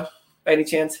Rocha by any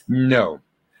chance? No.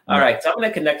 All right, so I'm going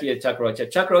to connect you to Chuck Rocha.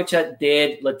 Chuck Rocha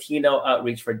did Latino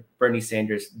outreach for Bernie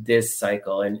Sanders this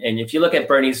cycle. And if you look at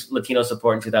Bernie's Latino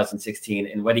support in 2016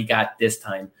 and what he got this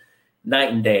time,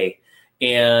 night and day.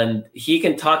 And he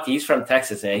can talk to, he's from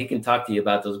Texas, and he can talk to you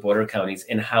about those border counties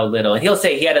and how little. And he'll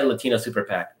say he had a Latino super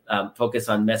PAC focus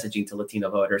on messaging to Latino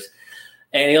voters.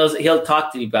 And he'll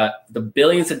talk to you about the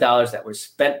billions of dollars that were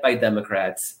spent by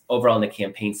Democrats overall in the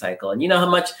campaign cycle. And you know how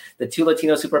much the two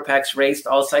Latino super PACs raised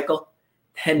all cycle?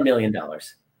 $10 million.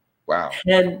 Wow.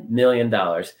 $10 million.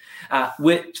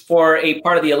 Which for a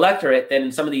part of the electorate, then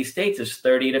in some of these states is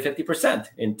 30 to 50%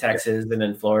 in Texas and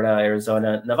in Florida,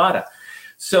 Arizona, Nevada.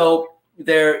 So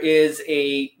there is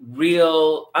a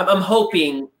real, I'm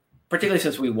hoping, particularly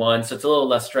since we won, so it's a little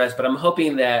less stress, but I'm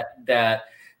hoping that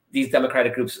these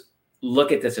Democratic groups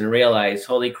look at this and realize,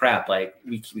 holy crap, like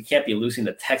we can't be losing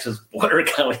the Texas border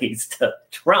counties to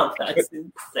Trump. That's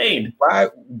insane. Why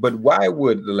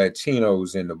would the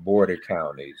Latinos in the border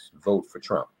counties vote for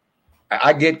Trump?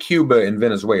 I get Cuba and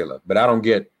Venezuela, but I don't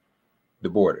get the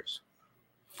borders.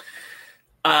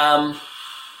 A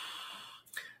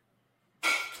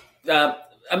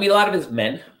lot of it is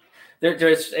men.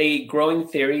 There's a growing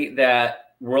theory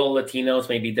that rural Latinos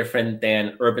may be different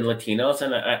than urban Latinos,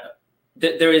 and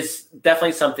there is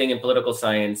definitely something in political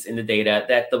science in the data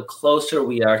that the closer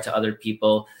we are to other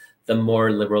people, the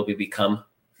more liberal we become.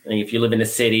 I mean, if you live in a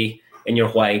city and you're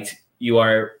white, you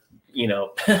are, you're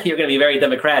going to be very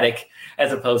Democratic,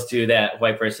 as opposed to that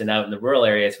white person out in the rural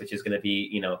areas, which is going to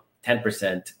be,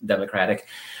 10% Democratic.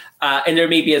 And there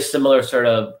may be a similar sort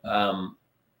of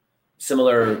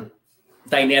similar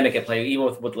dynamic at play, even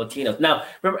with Latinos. Now,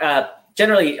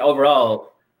 generally, overall,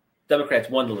 Democrats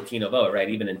won the Latino vote, right?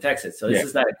 Even in Texas. So this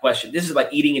is not a question. This is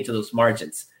about eating into those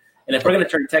margins. And if we're going to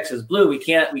turn Texas blue, we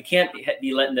can't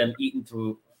be letting them eat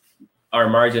into our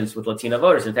margins with Latino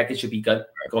voters. In fact, it should be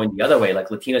going the other way. Like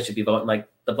Latinos should be voting like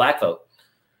the black vote.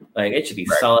 Like it should be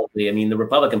solidly. I mean, the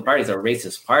Republican Party is a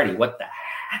racist party. What the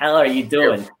hell are you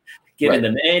doing? Giving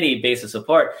them any base of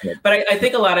support. Yeah. But I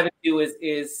think a lot of it too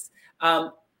is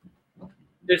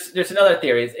there's another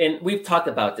theory, and we've talked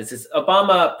about this, is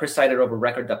Obama presided over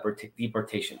record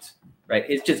deportations, right?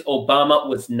 It's just Obama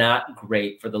was not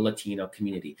great for the Latino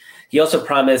community. He also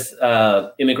promised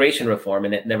immigration reform,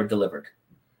 and it never delivered.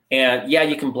 And yeah,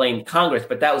 you can blame Congress,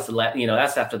 but that was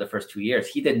that's after the first 2 years.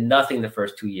 He did nothing the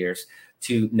first 2 years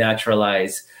to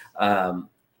naturalize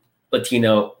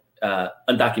Latino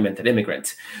undocumented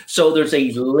immigrants. So there's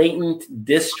a latent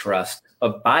distrust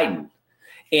of Biden.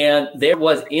 And there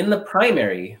was in the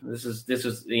primary, this was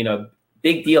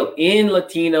big deal in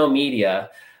Latino media,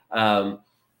 a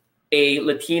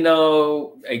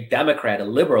Democrat, a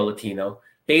liberal Latino,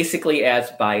 basically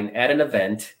asked Biden at an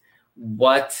event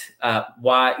why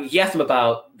he asked him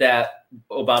about that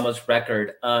Obama's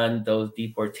record on those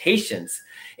deportations.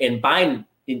 And Biden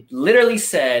literally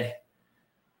said,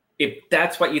 if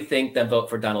that's what you think, then vote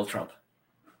for Donald Trump.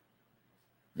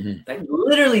 Mm-hmm. That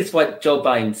literally is what Joe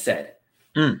Biden said.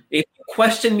 If you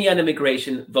question me on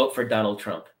immigration, vote for Donald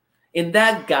Trump. And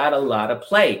that got a lot of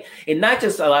play. And not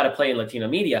just a lot of play in Latino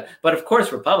media, but of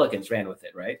course, Republicans ran with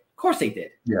it, right? Of course they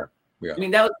did. Yeah. I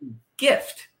mean, that was a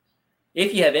gift.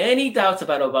 If you have any doubts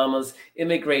about Obama's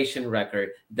immigration record,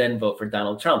 then vote for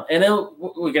Donald Trump. And then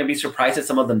we're going to be surprised that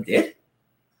some of them did.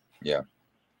 Yeah.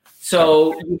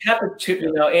 So you have to,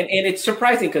 and it's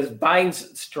surprising because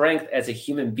Biden's strength as a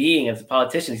human being, as a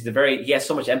politician, he has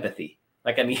so much empathy.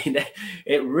 Like, I mean,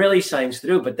 it really shines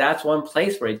through, but that's one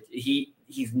place where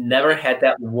he's never had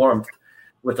that warmth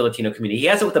with the Latino community. He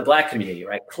has it with the Black community,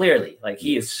 right? Clearly, like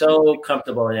he is so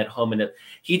comfortable and at home, and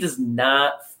he does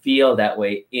not feel that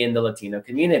way in the Latino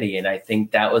community. And I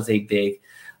think that was a big,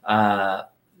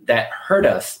 that hurt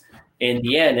us in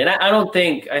the end. And I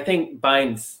think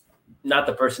Biden's not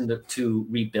the person to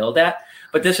rebuild that,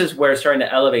 but this is where starting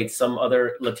to elevate some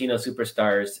other Latino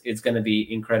superstars is going to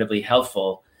be incredibly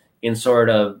helpful in sort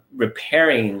of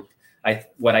repairing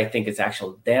what I think is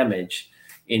actual damage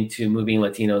into moving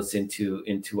Latinos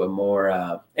into a more,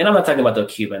 and I'm not talking about the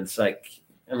Cubans, like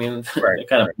I mean, Right. they're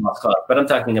kind of lost cause, but I'm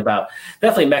talking about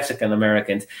definitely Mexican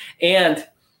Americans. And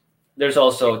there's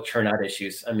also turnout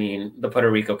issues. I mean, the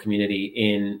Puerto Rico community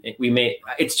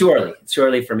it's too early. It's too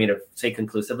early for me to say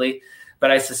conclusively, but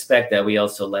I suspect that we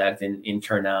also lagged in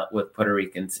turnout with Puerto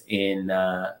Ricans in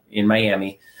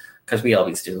Miami, because we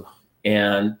always do.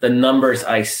 And the numbers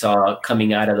I saw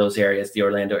coming out of those areas, the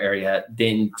Orlando area,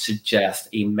 didn't suggest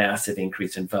a massive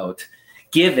increase in vote,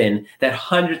 given that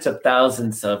hundreds of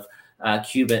thousands of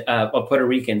Puerto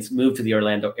Ricans moved to the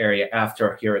Orlando area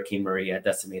after Hurricane Maria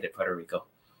decimated Puerto Rico.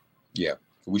 Yeah,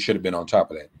 we should have been on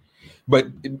top of that. But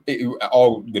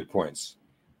all good points.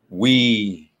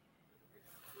 And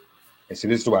so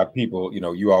this is why people,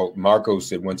 Marco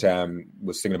said one time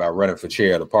was thinking about running for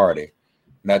chair of the party.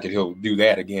 Not that he'll do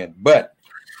that again, but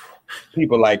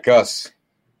people like us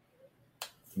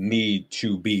need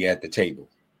to be at the table.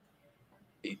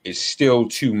 It's still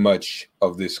too much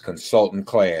of this consultant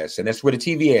class, and that's where the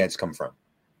TV ads come from,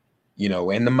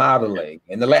 and the modeling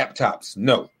and the laptops.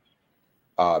 No.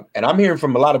 And I'm hearing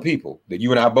from a lot of people that you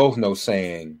and I both know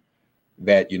saying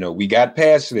that, we got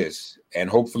past this and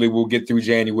hopefully we'll get through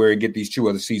January and get these 2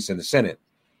 other seats in the Senate.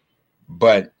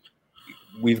 But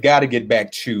we've got to get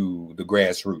back to the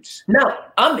grassroots. No,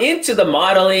 I'm into the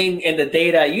modeling and the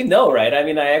data, right? I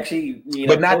mean, I actually,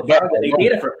 but not that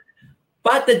data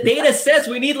but the data says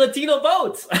we need Latino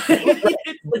votes.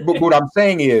 But what I'm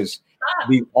saying is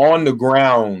the on the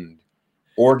ground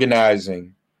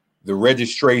organizing, the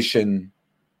registration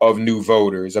of new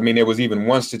voters. I mean, there was even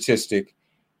one statistic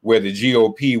where the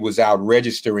GOP was out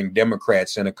registering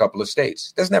Democrats in a couple of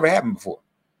states. That's never happened before.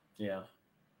 Yeah.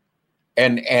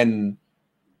 And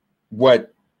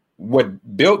what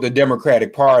built the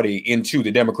Democratic Party into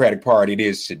the Democratic Party it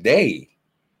is today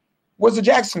was the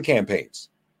Jackson campaigns.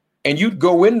 And you'd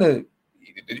go in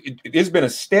there's been a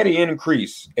steady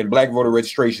increase in Black voter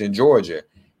registration in Georgia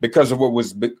because of what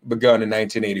was begun in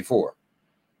 1984.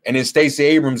 And then Stacey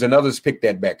Abrams and others picked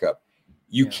that back up.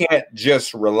 You can't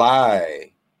just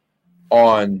rely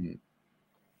on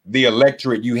the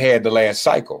electorate you had the last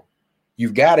cycle.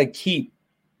 You've got to keep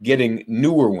getting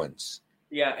newer ones.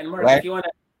 Yeah, and Mark, if you want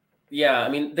to, I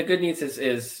mean, the good news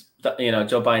is Joe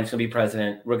Biden's going to be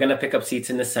president. We're going to pick up seats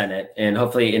in the Senate, and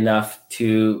hopefully enough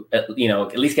to, at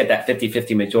least get that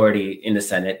 50-50 majority in the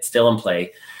Senate still in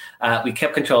play. We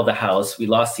kept control of the House. We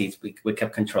lost seats. We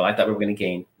kept control. I thought we were going to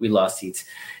gain. We lost seats.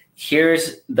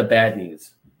 Here's the bad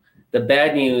news. The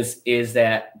bad news is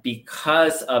that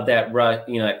because of that,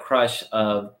 that crush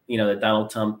of the Donald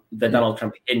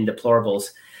Trump hidden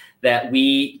deplorables, that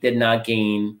we did not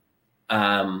gain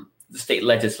the state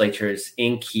legislatures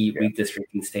in key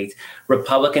redistricting states.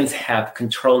 Republicans have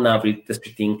control now of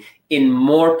redistricting in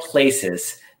more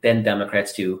places than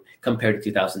Democrats do compared to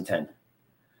 2010.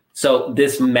 So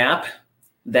this map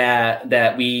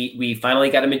that we finally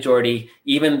got a majority,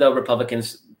 even though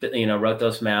Republicans wrote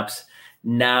those maps,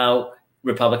 now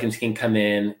Republicans can come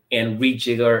in and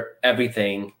rejigger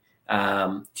everything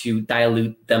to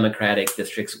dilute Democratic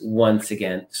districts once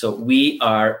again. So we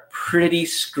are pretty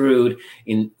screwed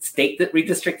in state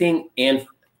redistricting and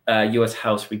U.S.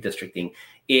 House redistricting.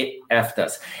 It effed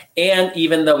us. And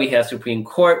even though we have Supreme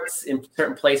Courts in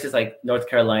certain places like North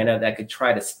Carolina that could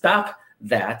try to stop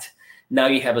that, now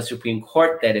you have a Supreme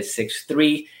Court that is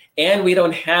 6-3, and we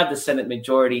don't have the Senate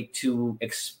majority to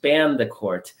expand the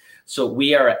court. So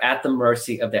we are at the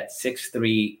mercy of that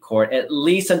 6-3 court, at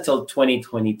least until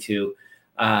 2022,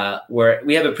 where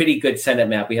we have a pretty good Senate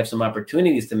map. We have some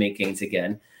opportunities to make gains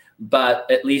again. But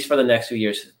at least for the next few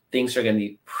years, things are going to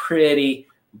be pretty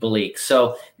bleak.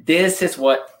 So this is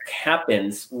what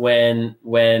happens when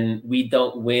we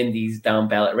don't win these down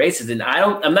ballot races. And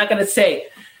I'm not going to say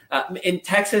in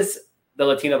Texas, the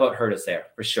Latino vote hurt us there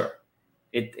for sure.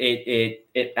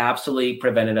 It absolutely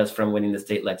prevented us from winning the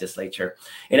state legislature.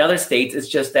 In other states, it's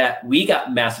just that we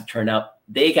got massive turnout.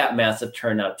 They got massive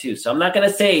turnout too. So I'm not going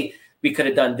to say we could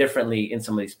have done differently in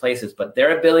some of these places, but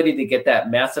their ability to get that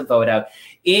massive vote out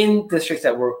in districts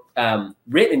that were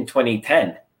written in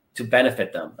 2010 to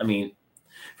benefit them. I mean,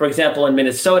 for example, in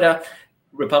Minnesota,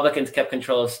 Republicans kept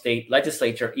control of state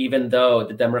legislature, even though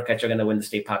the Democrats are going to win the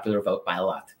state popular vote by a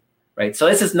lot, right? So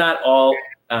this is not all.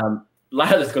 A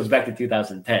lot of this goes back to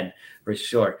 2010 for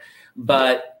sure,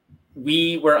 but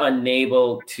we were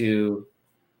unable to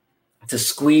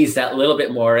squeeze that little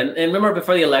bit more. And remember,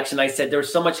 before the election, I said there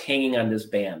was so much hanging on this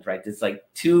band, right? It's like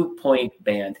 2-point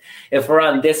band. If we're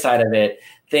on this side of it,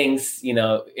 things,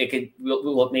 maybe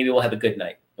we'll have a good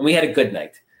night. And we had a good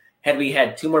night. Had we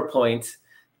had 2 more points,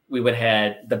 we would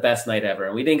have had the best night ever.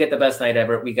 And we didn't get the best night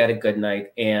ever. We got a good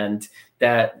night, and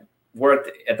that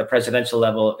worked at the presidential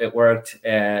level. It worked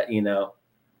at,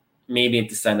 maybe at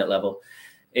the Senate level,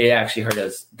 it actually hurt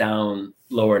us down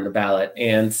lower in the ballot.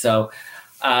 And so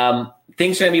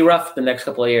things are going to be rough the next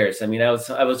couple of years. I mean, I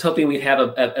was hoping we'd have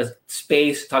a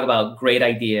space to talk about great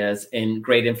ideas and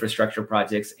great infrastructure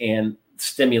projects and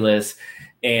stimulus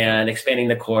and expanding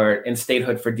the court and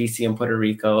statehood for DC and Puerto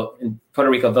Rico. And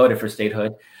Puerto Rico voted for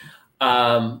statehood.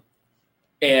 And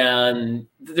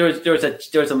there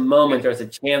was a moment, there was a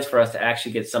chance for us to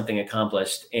actually get something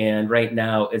accomplished. And right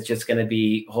now it's just going to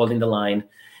be holding the line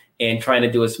and trying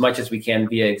to do as much as we can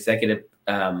via executive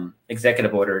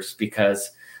orders, because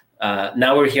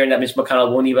now we're hearing that Mitch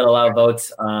McConnell won't even allow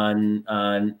votes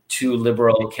on 2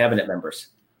 liberal cabinet members,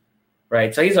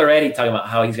 right? So he's already talking about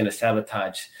how he's going to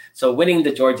sabotage. So winning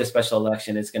the Georgia special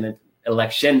election is going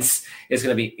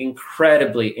to be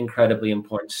incredibly, incredibly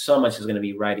important. So much is going to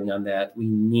be riding on that. We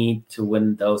need to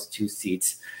win those 2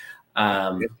 seats.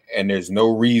 And there's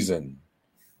no reason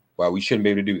why we shouldn't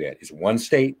be able to do that. It's one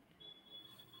state.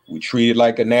 We treat it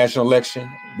like a national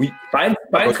election.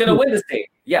 Biden's going to win the state.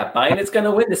 Yeah, Biden is going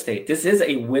to win the state. This is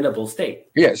a winnable state.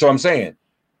 Yeah, so I'm saying,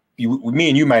 me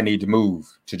and you might need to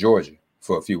move to Georgia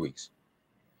for a few weeks.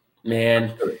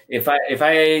 Man, if I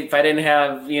didn't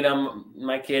have,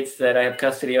 my kids that I have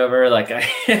custody over, like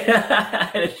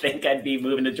I think I'd be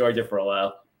moving to Georgia for a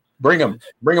while. Bring them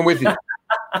with you.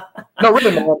 No,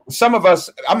 really, man. Some of us,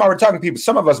 I'm already talking to people.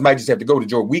 Some of us might just have to go to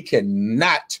Georgia. We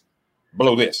cannot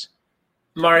blow this.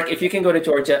 Mark, if you can go to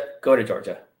Georgia, go to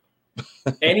Georgia.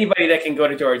 Anybody that can go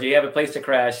to Georgia, you have a place to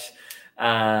crash,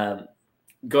 go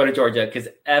to Georgia, because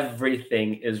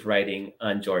everything is riding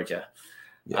on Georgia.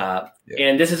 Yeah.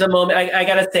 And this is a moment, I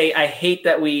gotta say, I hate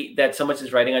that so much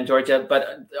is riding on Georgia,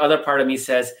 but the other part of me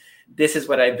says, this is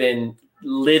what I've been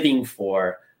living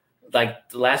for, like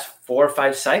the last 4 or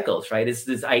 5 cycles, right? It's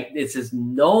this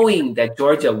knowing that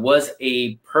Georgia was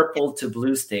a purple to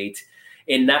blue state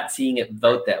and not seeing it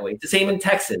vote that way. It's the same in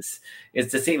Texas.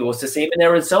 It's the same. It was the same in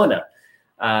Arizona.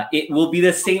 It will be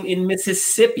the same in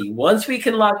Mississippi. Once we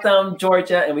can lock down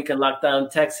Georgia and we can lock down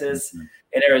Texas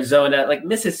and Arizona, like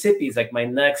Mississippi is like my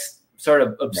next sort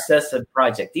of obsessive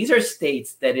project. These are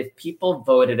states that if people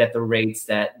voted at the rates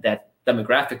that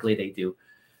demographically they do,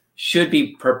 should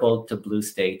be purple to blue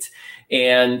states.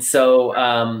 And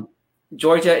so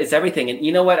Georgia is everything. And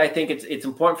you know what? I think it's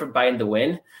important for Biden to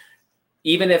win.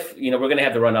 Even if, we're going to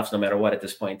have the runoffs no matter what at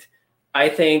this point, I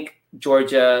think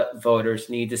Georgia Democratic voters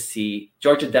need to see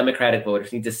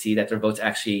that their votes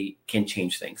actually can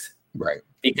change things. Right.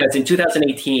 Because in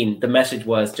 2018, the message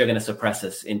was they're going to suppress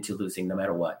us into losing no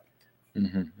matter what.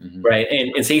 Mm-hmm, mm-hmm. Right.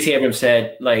 And Stacey Abrams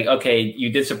said, like, okay, you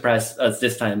did suppress us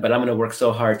this time, but I'm going to work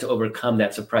so hard to overcome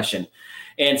that suppression.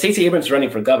 And Stacey Abrams is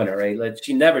running for governor, right? Like,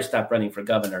 she never stopped running for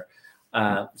governor.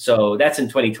 So that's in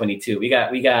 2022. We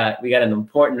got an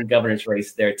important governor's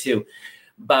race there too.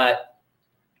 But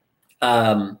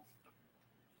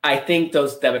I think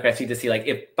those Democrats need to see, like,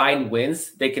 if Biden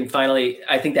wins, they can finally,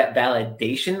 I think that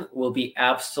validation will be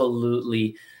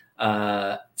absolutely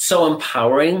so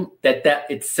empowering that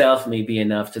itself may be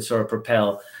enough to sort of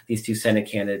propel these 2 Senate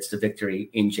candidates to victory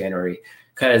in January.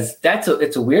 Because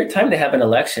it's a weird time to have an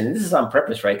election. And this is on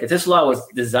purpose, right? Because this law was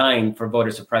designed for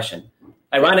voter suppression.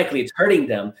 Ironically, it's hurting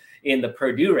them in the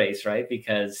Perdue race, right?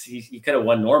 Because he could have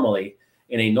won normally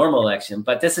in a normal election,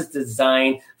 but this is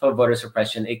designed for voter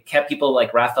suppression. It kept people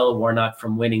like Raphael Warnock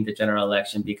from winning the general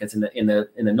election, because in the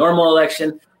normal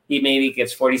election, he maybe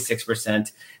gets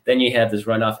 46%. Then you have this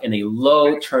runoff in a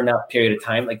low turnout period of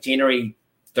time, like January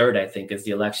 3rd, I think, is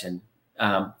the election.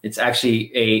 It's actually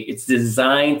it's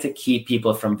designed to keep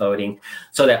people from voting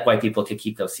so that white people can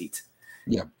keep those seats.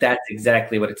 Yeah, that's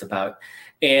exactly what it's about.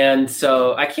 And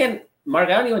so Mark,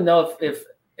 I don't even know if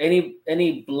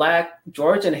any Black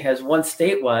Georgian has won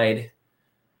statewide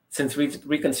since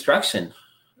Reconstruction.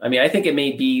 I mean, I think it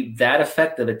may be that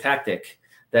effective a tactic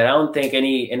that I don't think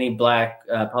any Black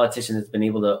politician has been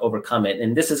able to overcome it.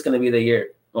 And this is going to be the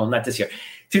year, well, not this year,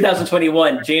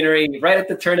 2021, January, right at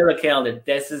the turn of the calendar.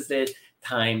 This is the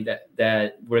time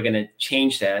that we're going to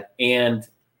change that. And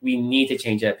we need to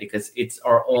change that because it's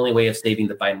our only way of saving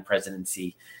the Biden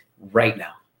presidency right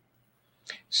now.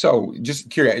 So just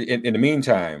curious, in the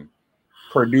meantime,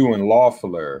 Perdue and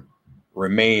Loeffler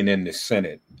remain in the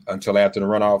Senate until after the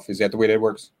runoff. Is that the way that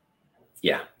works?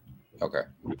 Yeah. Okay.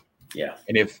 Yeah.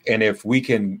 And if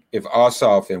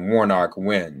Ossoff and Warnock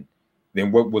win,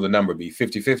 then what will the number be?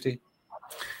 50-50?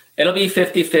 It'll be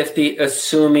 50-50,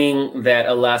 assuming that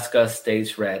Alaska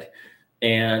stays red.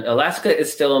 And Alaska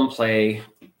is still in play.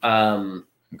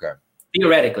 Okay.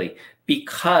 Theoretically,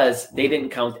 because they didn't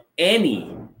count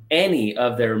any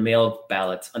of their mail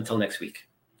ballots until next week.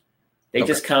 They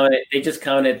just counted. They just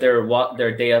counted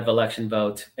their day of election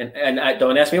vote, and I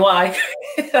don't ask me why.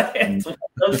 It's one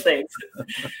of those things.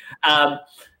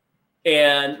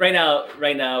 And right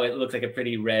now it looks like a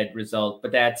pretty red result.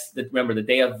 But remember, the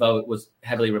day of vote was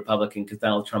heavily Republican because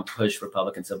Donald Trump pushed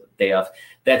Republicans a day off.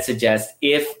 That suggests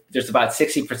if there's about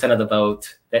 60% of the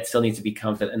vote that still needs to be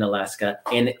counted in Alaska,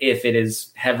 and if it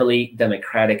is heavily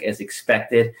Democratic as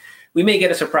expected, we may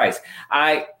get a surprise.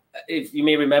 If you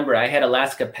may remember, I had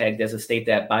Alaska pegged as a state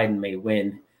that Biden may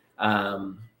win,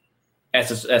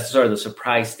 as sort of the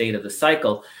surprise state of the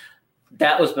cycle.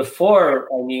 That was before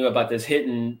I knew about this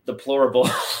hidden deplorable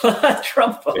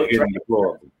Trump vote. Right?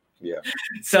 Deplorable. Yeah.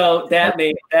 So that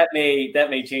may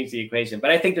change the equation,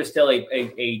 but I think there's still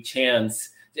a chance.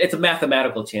 It's a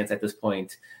mathematical chance at this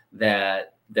point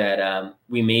that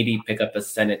we maybe pick up a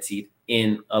Senate seat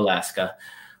in Alaska.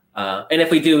 And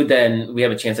if we do, then we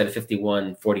have a chance at a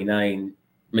 51-49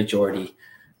 majority,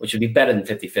 which would be better than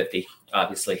 50-50,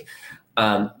 obviously.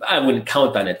 I wouldn't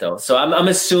count on it, though. So I'm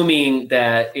assuming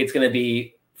that it's going to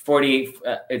be 48.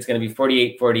 It's going to be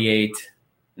 48-48.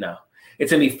 No,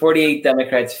 it's going to be 48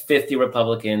 Democrats, 50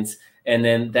 Republicans. And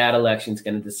then that election is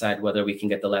going to decide whether we can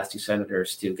get the last two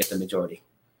senators to get the majority.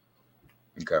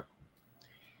 Okay.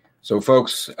 So,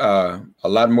 folks, a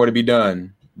lot more to be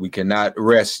done. We cannot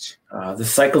rest. The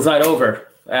cycle's not over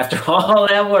after all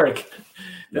that work.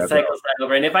 The cycle's not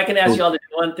over. And if I can ask you all to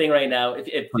do one thing right now,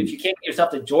 if you can't get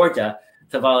yourself to Georgia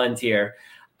to volunteer,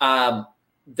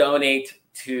 donate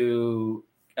to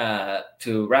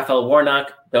Raphael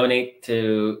Warnock, donate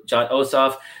to Jon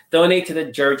Ossoff, donate to the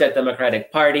Georgia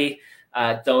Democratic Party,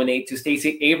 donate to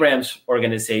Stacey Abrams'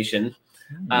 organization.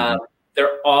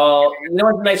 They're all,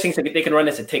 one of the nice things that they can run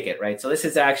as a ticket, right? So this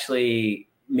is actually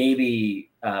maybe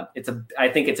I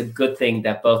think it's a good thing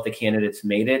that both the candidates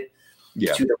made it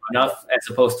to the runoff, as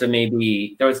opposed to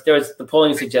maybe there was the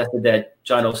polling suggested that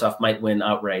Jon Ossoff might win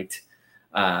outright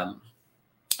on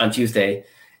Tuesday.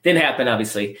 Didn't happen,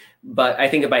 obviously, but I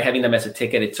think by having them as a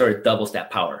ticket, it sort of doubles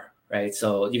that power, right?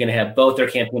 So you're going to have both their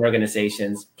campaign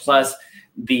organizations plus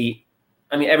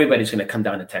everybody's going to come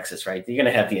down to Texas, right? You're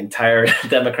going to have the entire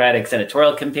Democratic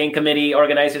Senatorial Campaign Committee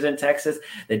organizers in Texas.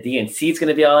 The DNC is going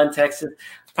to be all in Texas.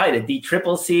 Probably the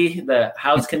DCCC, the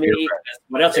House Committee.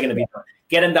 What else are going to be doing?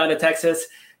 Get them down to Texas,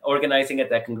 organizing at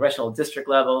that congressional district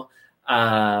level.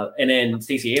 And then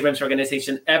Stacey Abrams'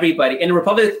 organization, everybody. And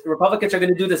Republicans are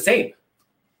going to do the same,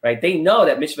 right? They know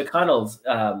that Mitch McConnell's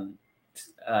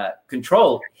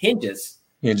control hinges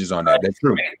on that. That's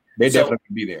true. They definitely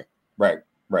be there. Right.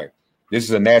 This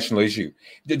is a national issue.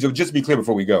 Just to be clear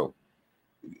before we go,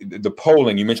 the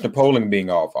polling, you mentioned the polling being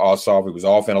off. It was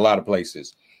off in a lot of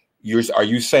places. Are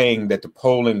you saying that the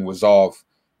polling was off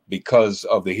because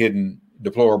of the hidden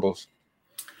deplorables?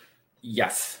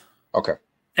 Yes. Okay.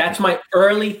 That's my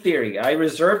early theory. I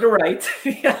reserve the right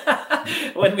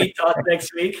when we talk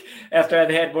next week, after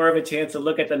I've had more of a chance to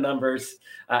look at the numbers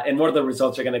and more of the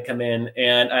results are going to come in,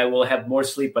 and I will have more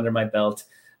sleep under my belt.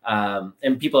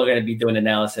 And people are going to be doing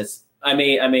analysis. I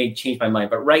may change my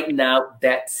mind, but right now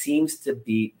that seems to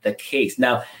be the case.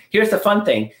 Now, here's the fun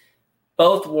thing.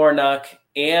 Both Warnock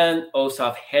and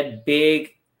Ossoff had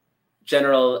big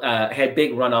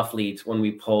runoff leads when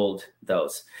we polled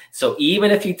those. So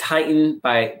even if you tighten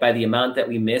by the amount that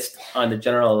we missed on the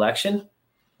general election,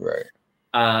 right,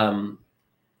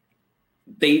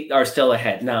 they are still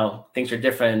ahead. Now, things are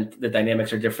different. The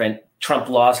dynamics are different. Trump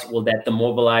lost. Will that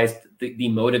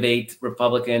demotivate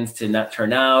Republicans to not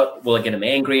turn out? Will it get them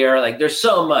angrier? Like, there's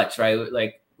so much, right?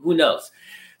 Like, who knows?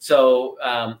 So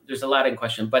there's a lot in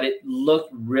question, but it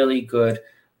looked really good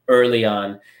early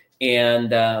on.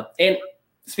 And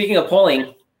speaking of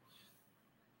polling,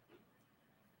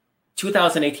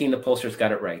 2018, the pollsters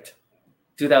got it right.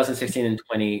 2016 and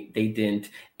 20, they didn't.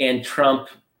 And Trump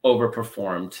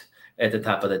overperformed at the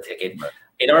top of the ticket. Right.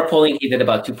 In our polling, he did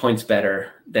about 2 points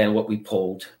better than what we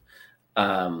polled.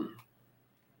 And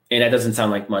that doesn't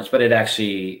sound like much, but it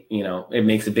actually, it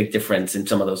makes a big difference in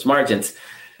some of those margins.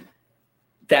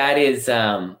 That is,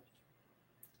 the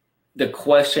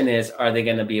question is, are they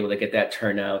going to be able to get that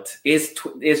turnout? Is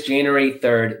January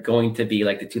 3rd going to be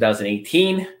like the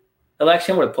 2018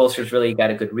 election where the pollsters really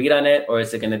got a good read on it? Or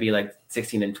is it going to be like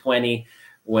 16 and 20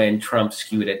 when Trump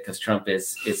skewed it? Because Trump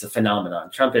is a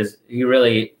phenomenon.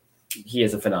 He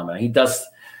is a phenomenon.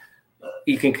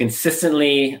 He can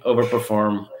consistently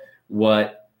overperform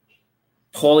what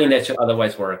polling that should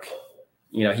otherwise work.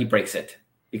 He breaks it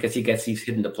because he gets these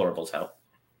hidden deplorables out.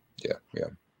 Yeah.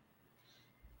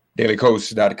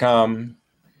 DailyKos.com,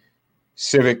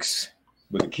 Civiqs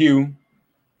with a Q,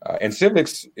 and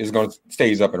Civiqs is going to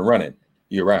stays up and running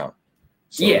year round.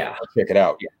 So check it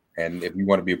out. And if you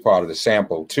want to be a part of the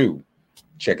sample too,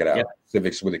 check it out. Yep.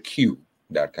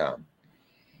 civicswithaq.com.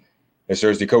 That's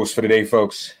Thursday Coast for today,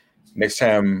 folks. Next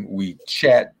time we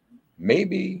chat,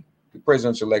 maybe the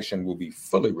presidential election will be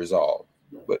fully resolved,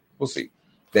 but we'll see.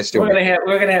 That's still we're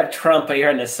gonna have Trump here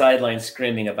on the sideline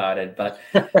screaming about it, but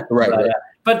right.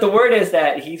 But the word is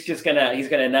that he's gonna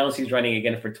announce he's running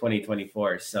again for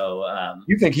 2024. So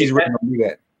you think he's really gonna do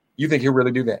that? You think he'll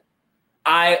really do that?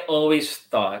 I always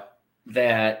thought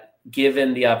that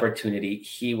given the opportunity,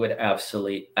 he would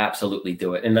absolutely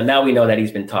do it. And now we know that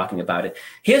he's been talking about it.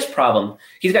 His problem,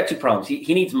 he's got two problems.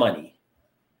 He needs money.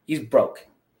 He's broke.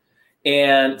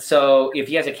 And so if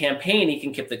he has a campaign, he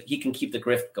can keep the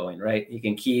grift going, right? He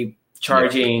can keep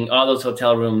charging all those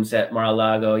hotel rooms at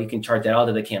Mar-a-Lago. He can charge that all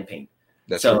to the campaign.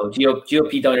 That's so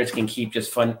GOP donors can keep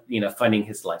just funding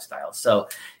his lifestyle. So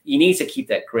he needs to keep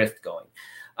that grift going.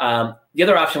 The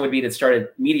other option would be to start a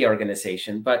media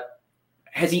organization, but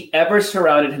has he ever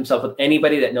surrounded himself with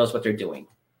anybody that knows what they're doing?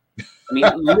 I mean,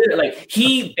 literally, like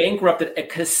he bankrupted a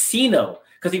casino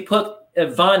because he put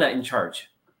Ivana in charge.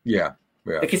 Yeah.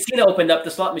 The casino opened up,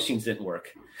 the slot machines didn't work.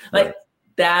 Like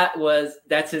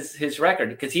that's his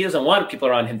record because he doesn't want people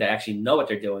around him to actually know what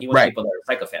they're doing. He wants people that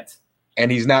are psychophants.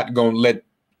 And he's not going to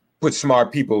put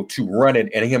smart people to run it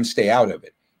and him stay out of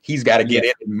it. He's got to get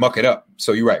in and muck it up.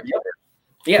 So you're right. Yep.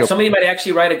 Yeah, somebody might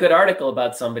actually write a good article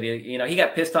about somebody. You know, he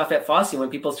got pissed off at Fosse when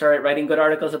people started writing good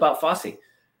articles about Fosse.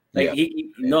 Like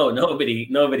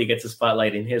nobody gets a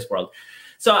spotlight in his world.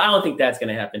 So I don't think that's going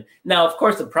to happen. Now, of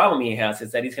course, the problem he has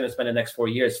is that he's going to spend the next 4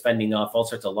 years fending off all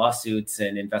sorts of lawsuits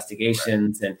and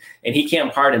investigations, and he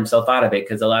can't part himself out of it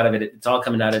because a lot of it's all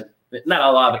coming out of not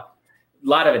a lot of it. A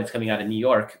lot of it is coming out of New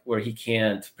York, where he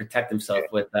can't protect himself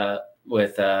with.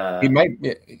 He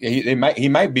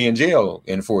might be in jail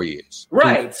in 4 years.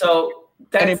 Right. So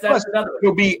that's another.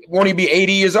 Won't he be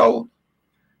 80 years old?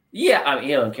 Yeah, I mean,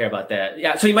 he don't care about that.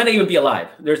 Yeah, so he might not even be alive.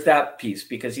 There's that piece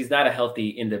because he's not a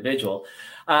healthy individual.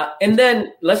 And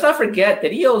then let's not forget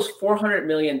that he owes $400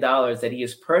 million that he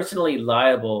is personally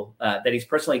liable, that he's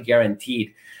personally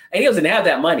guaranteed. And he doesn't have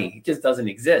that money. It just doesn't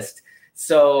exist.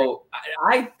 So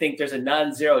I think there's a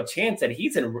non-zero chance that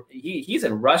he's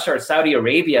in Russia or Saudi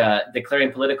Arabia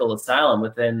declaring political asylum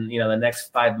within the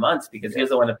next 5 months because he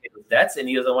doesn't want to pay those debts and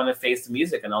he doesn't want to face the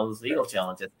music and all those legal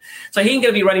challenges. So he ain't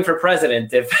going to be running for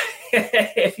president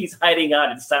if he's hiding out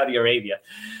in Saudi Arabia.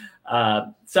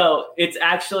 So it's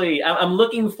actually I'm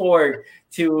looking forward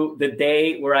to the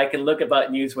day where I can look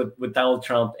about news with Donald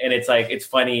Trump and it's like it's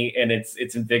funny and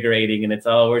it's invigorating and it's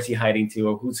where's he hiding to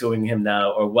or who's suing him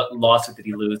now or what lawsuit did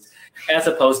he lose, as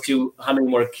opposed to how many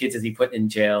more kids has he put in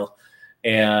jail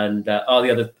and all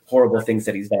the other horrible things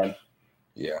that he's done.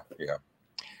 Yeah.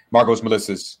 Marcos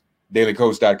Melissa's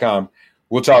dailycoast.com.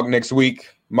 We'll talk next week,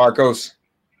 Marcos.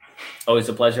 Always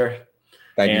a pleasure.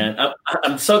 Thank you.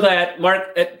 I'm so glad,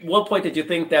 Mark. At what point did you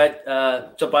think that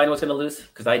Joe Biden was going to lose?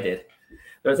 Because I did.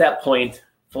 There was that point.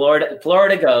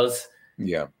 Florida goes.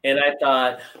 Yeah. And I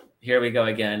thought, here we go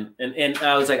again. And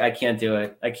I was like, I can't do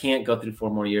it. I can't go through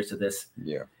 4 more years of this.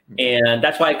 Yeah. And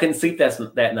that's why I couldn't sleep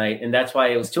that night. And that's why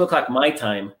it was 2:00 my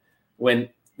time when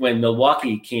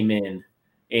Milwaukee came in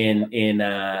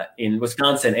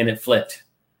Wisconsin and it flipped.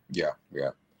 Yeah.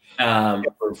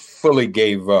 Never fully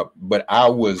gave up, but I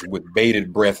was with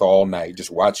bated breath all night, just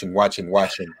watching.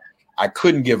 I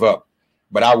couldn't give up,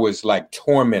 but I was like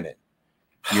tormented,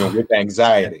 with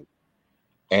anxiety.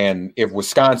 And if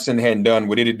Wisconsin hadn't done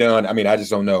what it had done, I mean, I just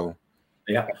don't know.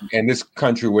 Yeah. And this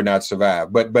country would not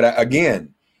survive. But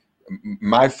again,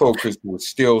 my focus was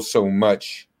still so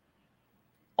much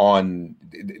on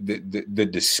the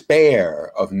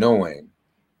despair of knowing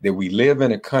that we live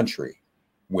in a country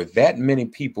with that many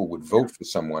people would vote for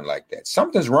someone like that.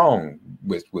 Something's wrong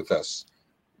with us,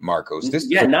 Marcos.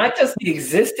 Not just the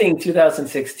existing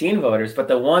 2016 voters, but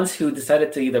the ones who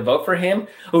decided to either vote for him,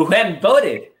 who hadn't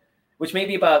voted, which may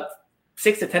be about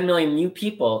 6 to 10 million new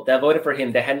people that voted for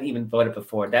him that hadn't even voted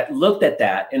before, that looked at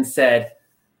that and said,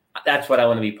 that's what I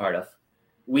want to be part of.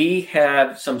 We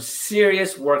have some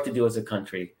serious work to do as a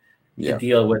country to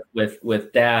deal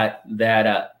with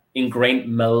that ingrained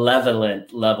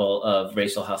malevolent level of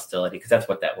racial hostility, because that's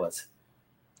what that was.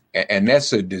 And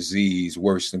that's a disease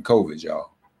worse than COVID,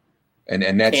 y'all.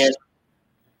 And that's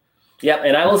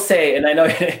and I will say, and I know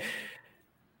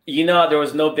there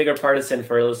was no bigger partisan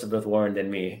for Elizabeth Warren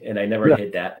than me, and I never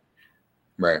hid that.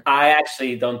 Right. I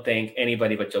actually don't think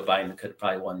anybody but Joe Biden could have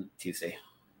probably won Tuesday.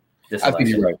 I think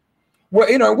you're right.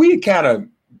 Well, we kind of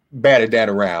batted that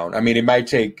around. I mean, it might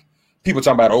take people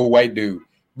talking about old white dude.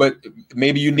 But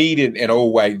maybe you needed an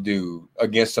old white dude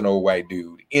against an old white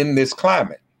dude in this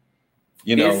climate,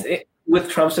 with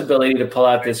Trump's ability to pull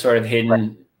out this sort of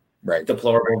hidden,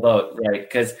 deplorable vote, right?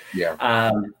 Because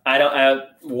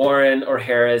Warren or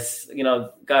Harris,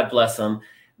 God bless them,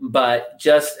 but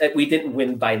just we didn't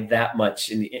win by that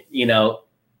much. And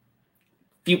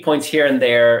few points here and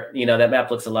there, that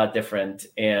map looks a lot different.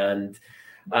 And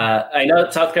I know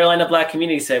South Carolina Black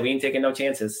community said we ain't taking no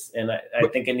chances, and I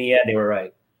think in the end they were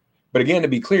right. But again, to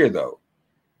be clear, though,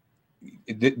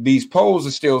 these polls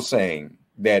are still saying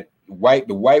that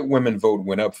the white women vote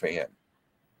went up for him.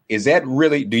 Is that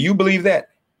really? Do you believe that?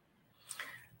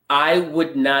 I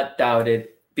would not doubt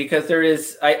it, because there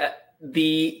is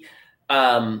white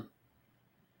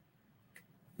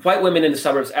women in the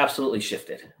suburbs absolutely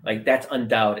shifted. Like, that's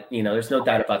undoubted. There's no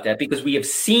doubt about that, because we have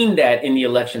seen that in the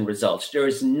election results. There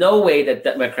is no way that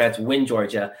Democrats win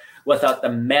Georgia without the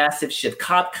massive shift.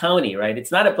 Cobb County, right?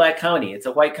 It's not a black county; it's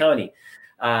a white county.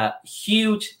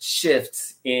 Huge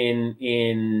shifts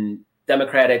in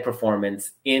Democratic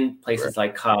performance in places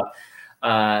like Cobb,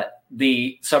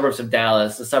 the suburbs of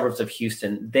Dallas, the suburbs of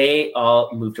Houston. They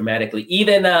all moved dramatically.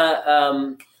 Even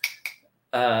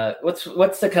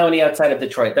what's the county outside of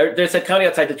Detroit? There's a county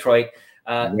outside Detroit,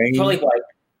 totally white.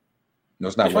 No,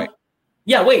 it's not Wayne.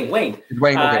 Yeah, Wayne. It's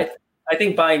Wayne. Okay. I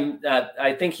think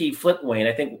I think he flipped Wayne.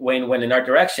 I think Wayne went in our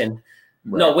direction.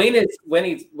 Right. No,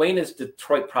 Wayne is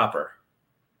Detroit proper.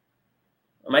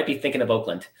 I might be thinking of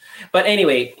Oakland, but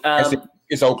anyway,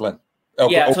 it's Oakland.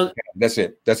 Yeah, Oakland. So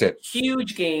that's it.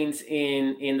 Huge gains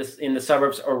in the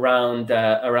suburbs around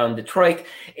Detroit,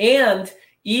 and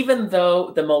even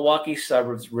though the Milwaukee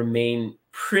suburbs remain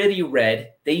pretty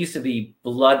red, they used to be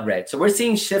blood red. So we're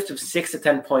seeing shifts of 6 to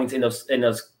 10 points in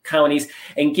those counties.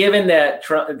 And given that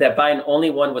that Biden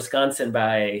only won Wisconsin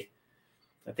by,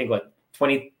 I think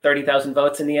 30,000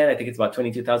 votes in the end. I think it's about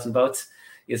 22,000 votes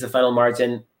is the final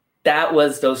margin. That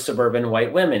was those suburban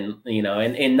white women,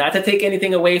 and not to take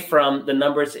anything away from the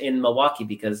numbers in Milwaukee,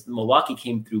 because Milwaukee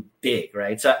came through big,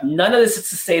 right? So none of this is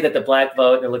to say that the black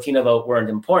vote and the Latino vote weren't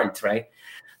important, right?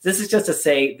 This is just to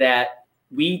say that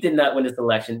we did not win this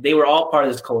election. They were all part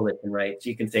of this coalition, right? So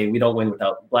you can say we don't win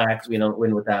without blacks, we don't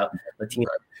win without Latinos,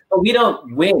 but we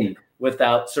don't win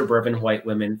without suburban white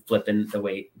women flipping the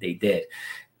way they did.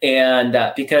 And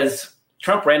because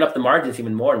Trump ran up the margins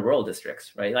even more in rural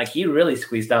districts, right? Like, he really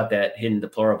squeezed out that hidden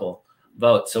deplorable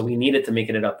vote. So we needed to make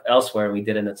it up elsewhere, and we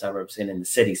did in the suburbs and in the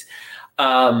cities.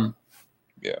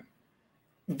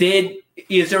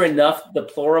 Is there enough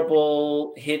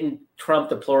hidden Trump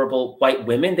deplorable white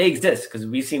women? They exist, because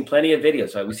we've seen plenty of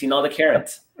videos, right? We've seen all the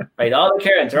Karens, right? All the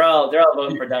Karens are all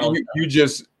voting for Donald Trump.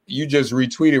 You just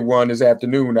retweeted one this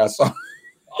afternoon. I saw.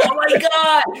 Oh my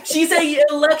God! She's an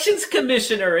elections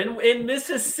commissioner in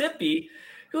Mississippi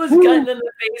who was gotten in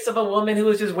the face of a woman who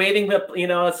was just waving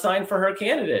a sign for her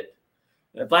candidate.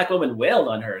 A black woman wailed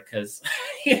on her because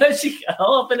she got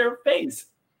all up in her face.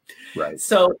 Right.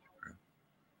 So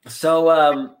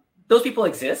those people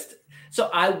exist. So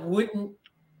I wouldn't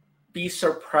be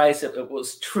surprised if it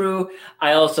was true.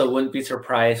 I also wouldn't be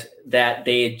surprised that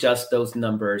they adjust those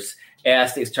numbers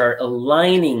as they start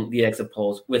aligning the exit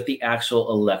polls with the actual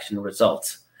election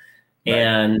results.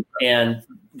 Right. And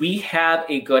we have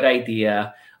a good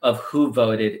idea of who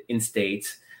voted in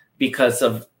states because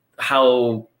of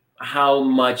how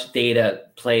much data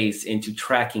plays into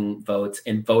tracking votes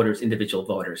and individual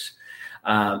voters.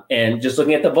 And just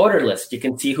looking at the voter list, you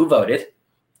can see who voted,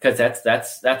 because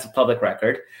that's a public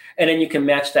record. And then you can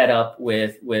match that up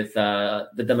with the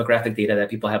demographic data that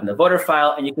people have in the voter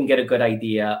file, and you can get a good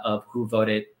idea of who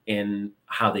voted and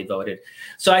how they voted.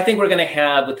 So I think we're going to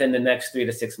have, within the next 3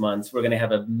 to 6 months, we're going to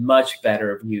have a much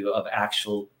better view of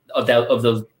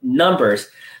those numbers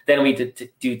than we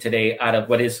do today out of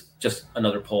what is just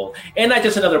another poll. And not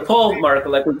just another poll, Mark,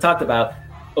 like we talked about,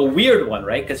 a weird one,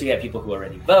 right? Because you have people who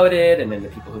already voted, and then the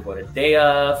people who voted day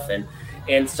of,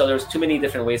 and so there's too many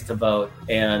different ways to vote,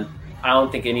 and I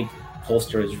don't think any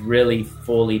pollster is really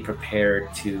fully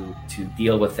prepared to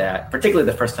deal with that,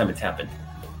 particularly the first time it's happened.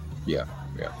 Yeah.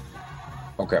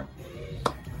 Okay.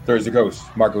 Thursday Coast,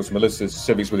 Marcos Melissus,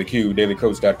 Civics with a Q,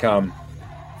 dailycoast.com.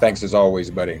 Thanks as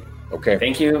always, buddy. Okay.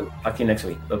 Thank you. Talk to you next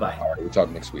week. Bye-bye. All right, we'll talk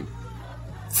next week.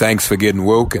 Thanks for getting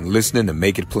woke and listening to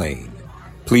Make It Plain.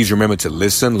 Please remember to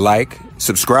listen, like,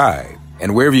 subscribe,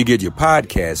 and wherever you get your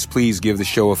podcasts, please give the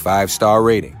show a 5-star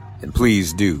rating. And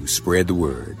please do spread the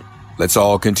word. Let's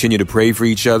all continue to pray for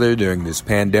each other during this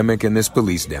pandemic and this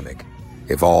police-demic.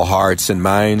 If all hearts and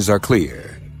minds are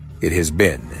clear, it has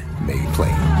been made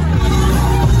plain.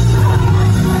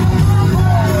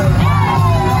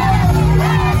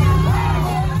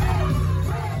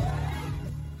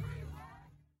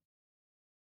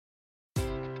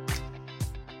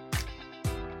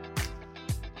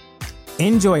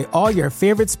 Enjoy all your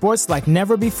favorite sports like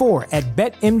never before at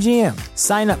BetMGM.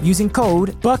 Sign up using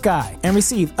code Buckeye and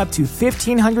receive up to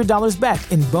 $1,500 back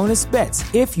in bonus bets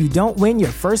if you don't win your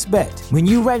first bet. When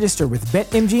you register with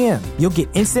BetMGM, you'll get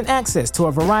instant access to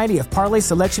a variety of parlay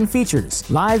selection features,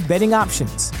 live betting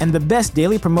options, and the best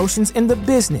daily promotions in the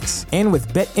business. And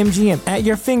with BetMGM at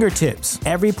your fingertips,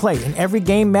 every play and every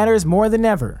game matters more than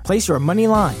ever. Place your money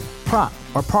line, prop,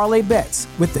 or parlay bets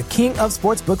with the king of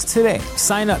sportsbooks today.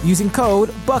 Sign up using code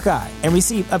Buckeye and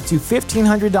receive up to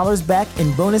 $1,500 back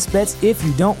in bonus bets if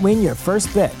you don't win your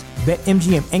first bet.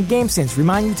 BetMGM and GameSense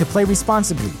remind you to play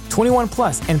responsibly. 21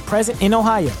 plus and present in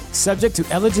Ohio, subject to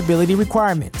eligibility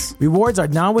requirements. Rewards are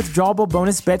non-withdrawable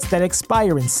bonus bets that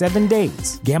expire in 7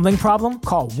 days. Gambling problem?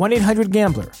 Call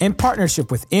 1-800-GAMBLER. In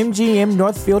partnership with MGM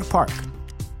Northfield Park.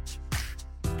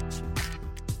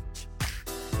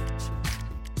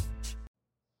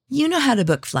 You know how to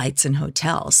book flights and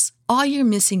hotels. All you're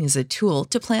missing is a tool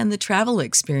to plan the travel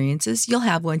experiences you'll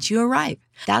have once you arrive.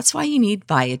 That's why you need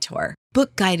Viator.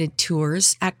 Book guided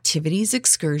tours, activities,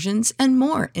 excursions, and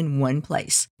more in one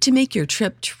place to make your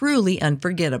trip truly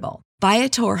unforgettable.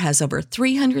 Viator has over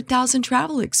 300,000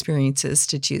 travel experiences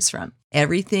to choose from.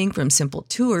 Everything from simple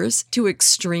tours to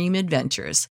extreme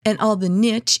adventures and all the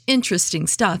niche, interesting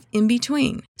stuff in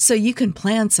between. So you can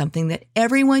plan something that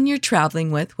everyone you're traveling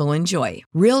with will enjoy.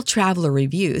 Real traveler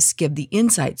reviews give the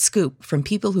inside scoop from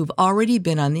people who've already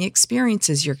been on the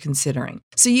experiences you're considering.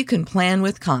 So you can plan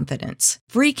with confidence.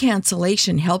 Free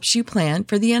cancellation helps you plan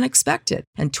for the unexpected.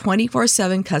 And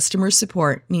 24/7 customer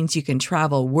support means you can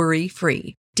travel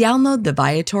worry-free. Download the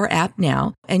Viator app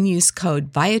now and use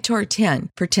code Viator10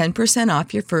 for 10%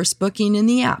 off your first booking in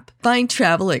the app. Find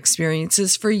travel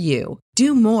experiences for you.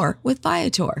 Do more with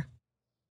Viator.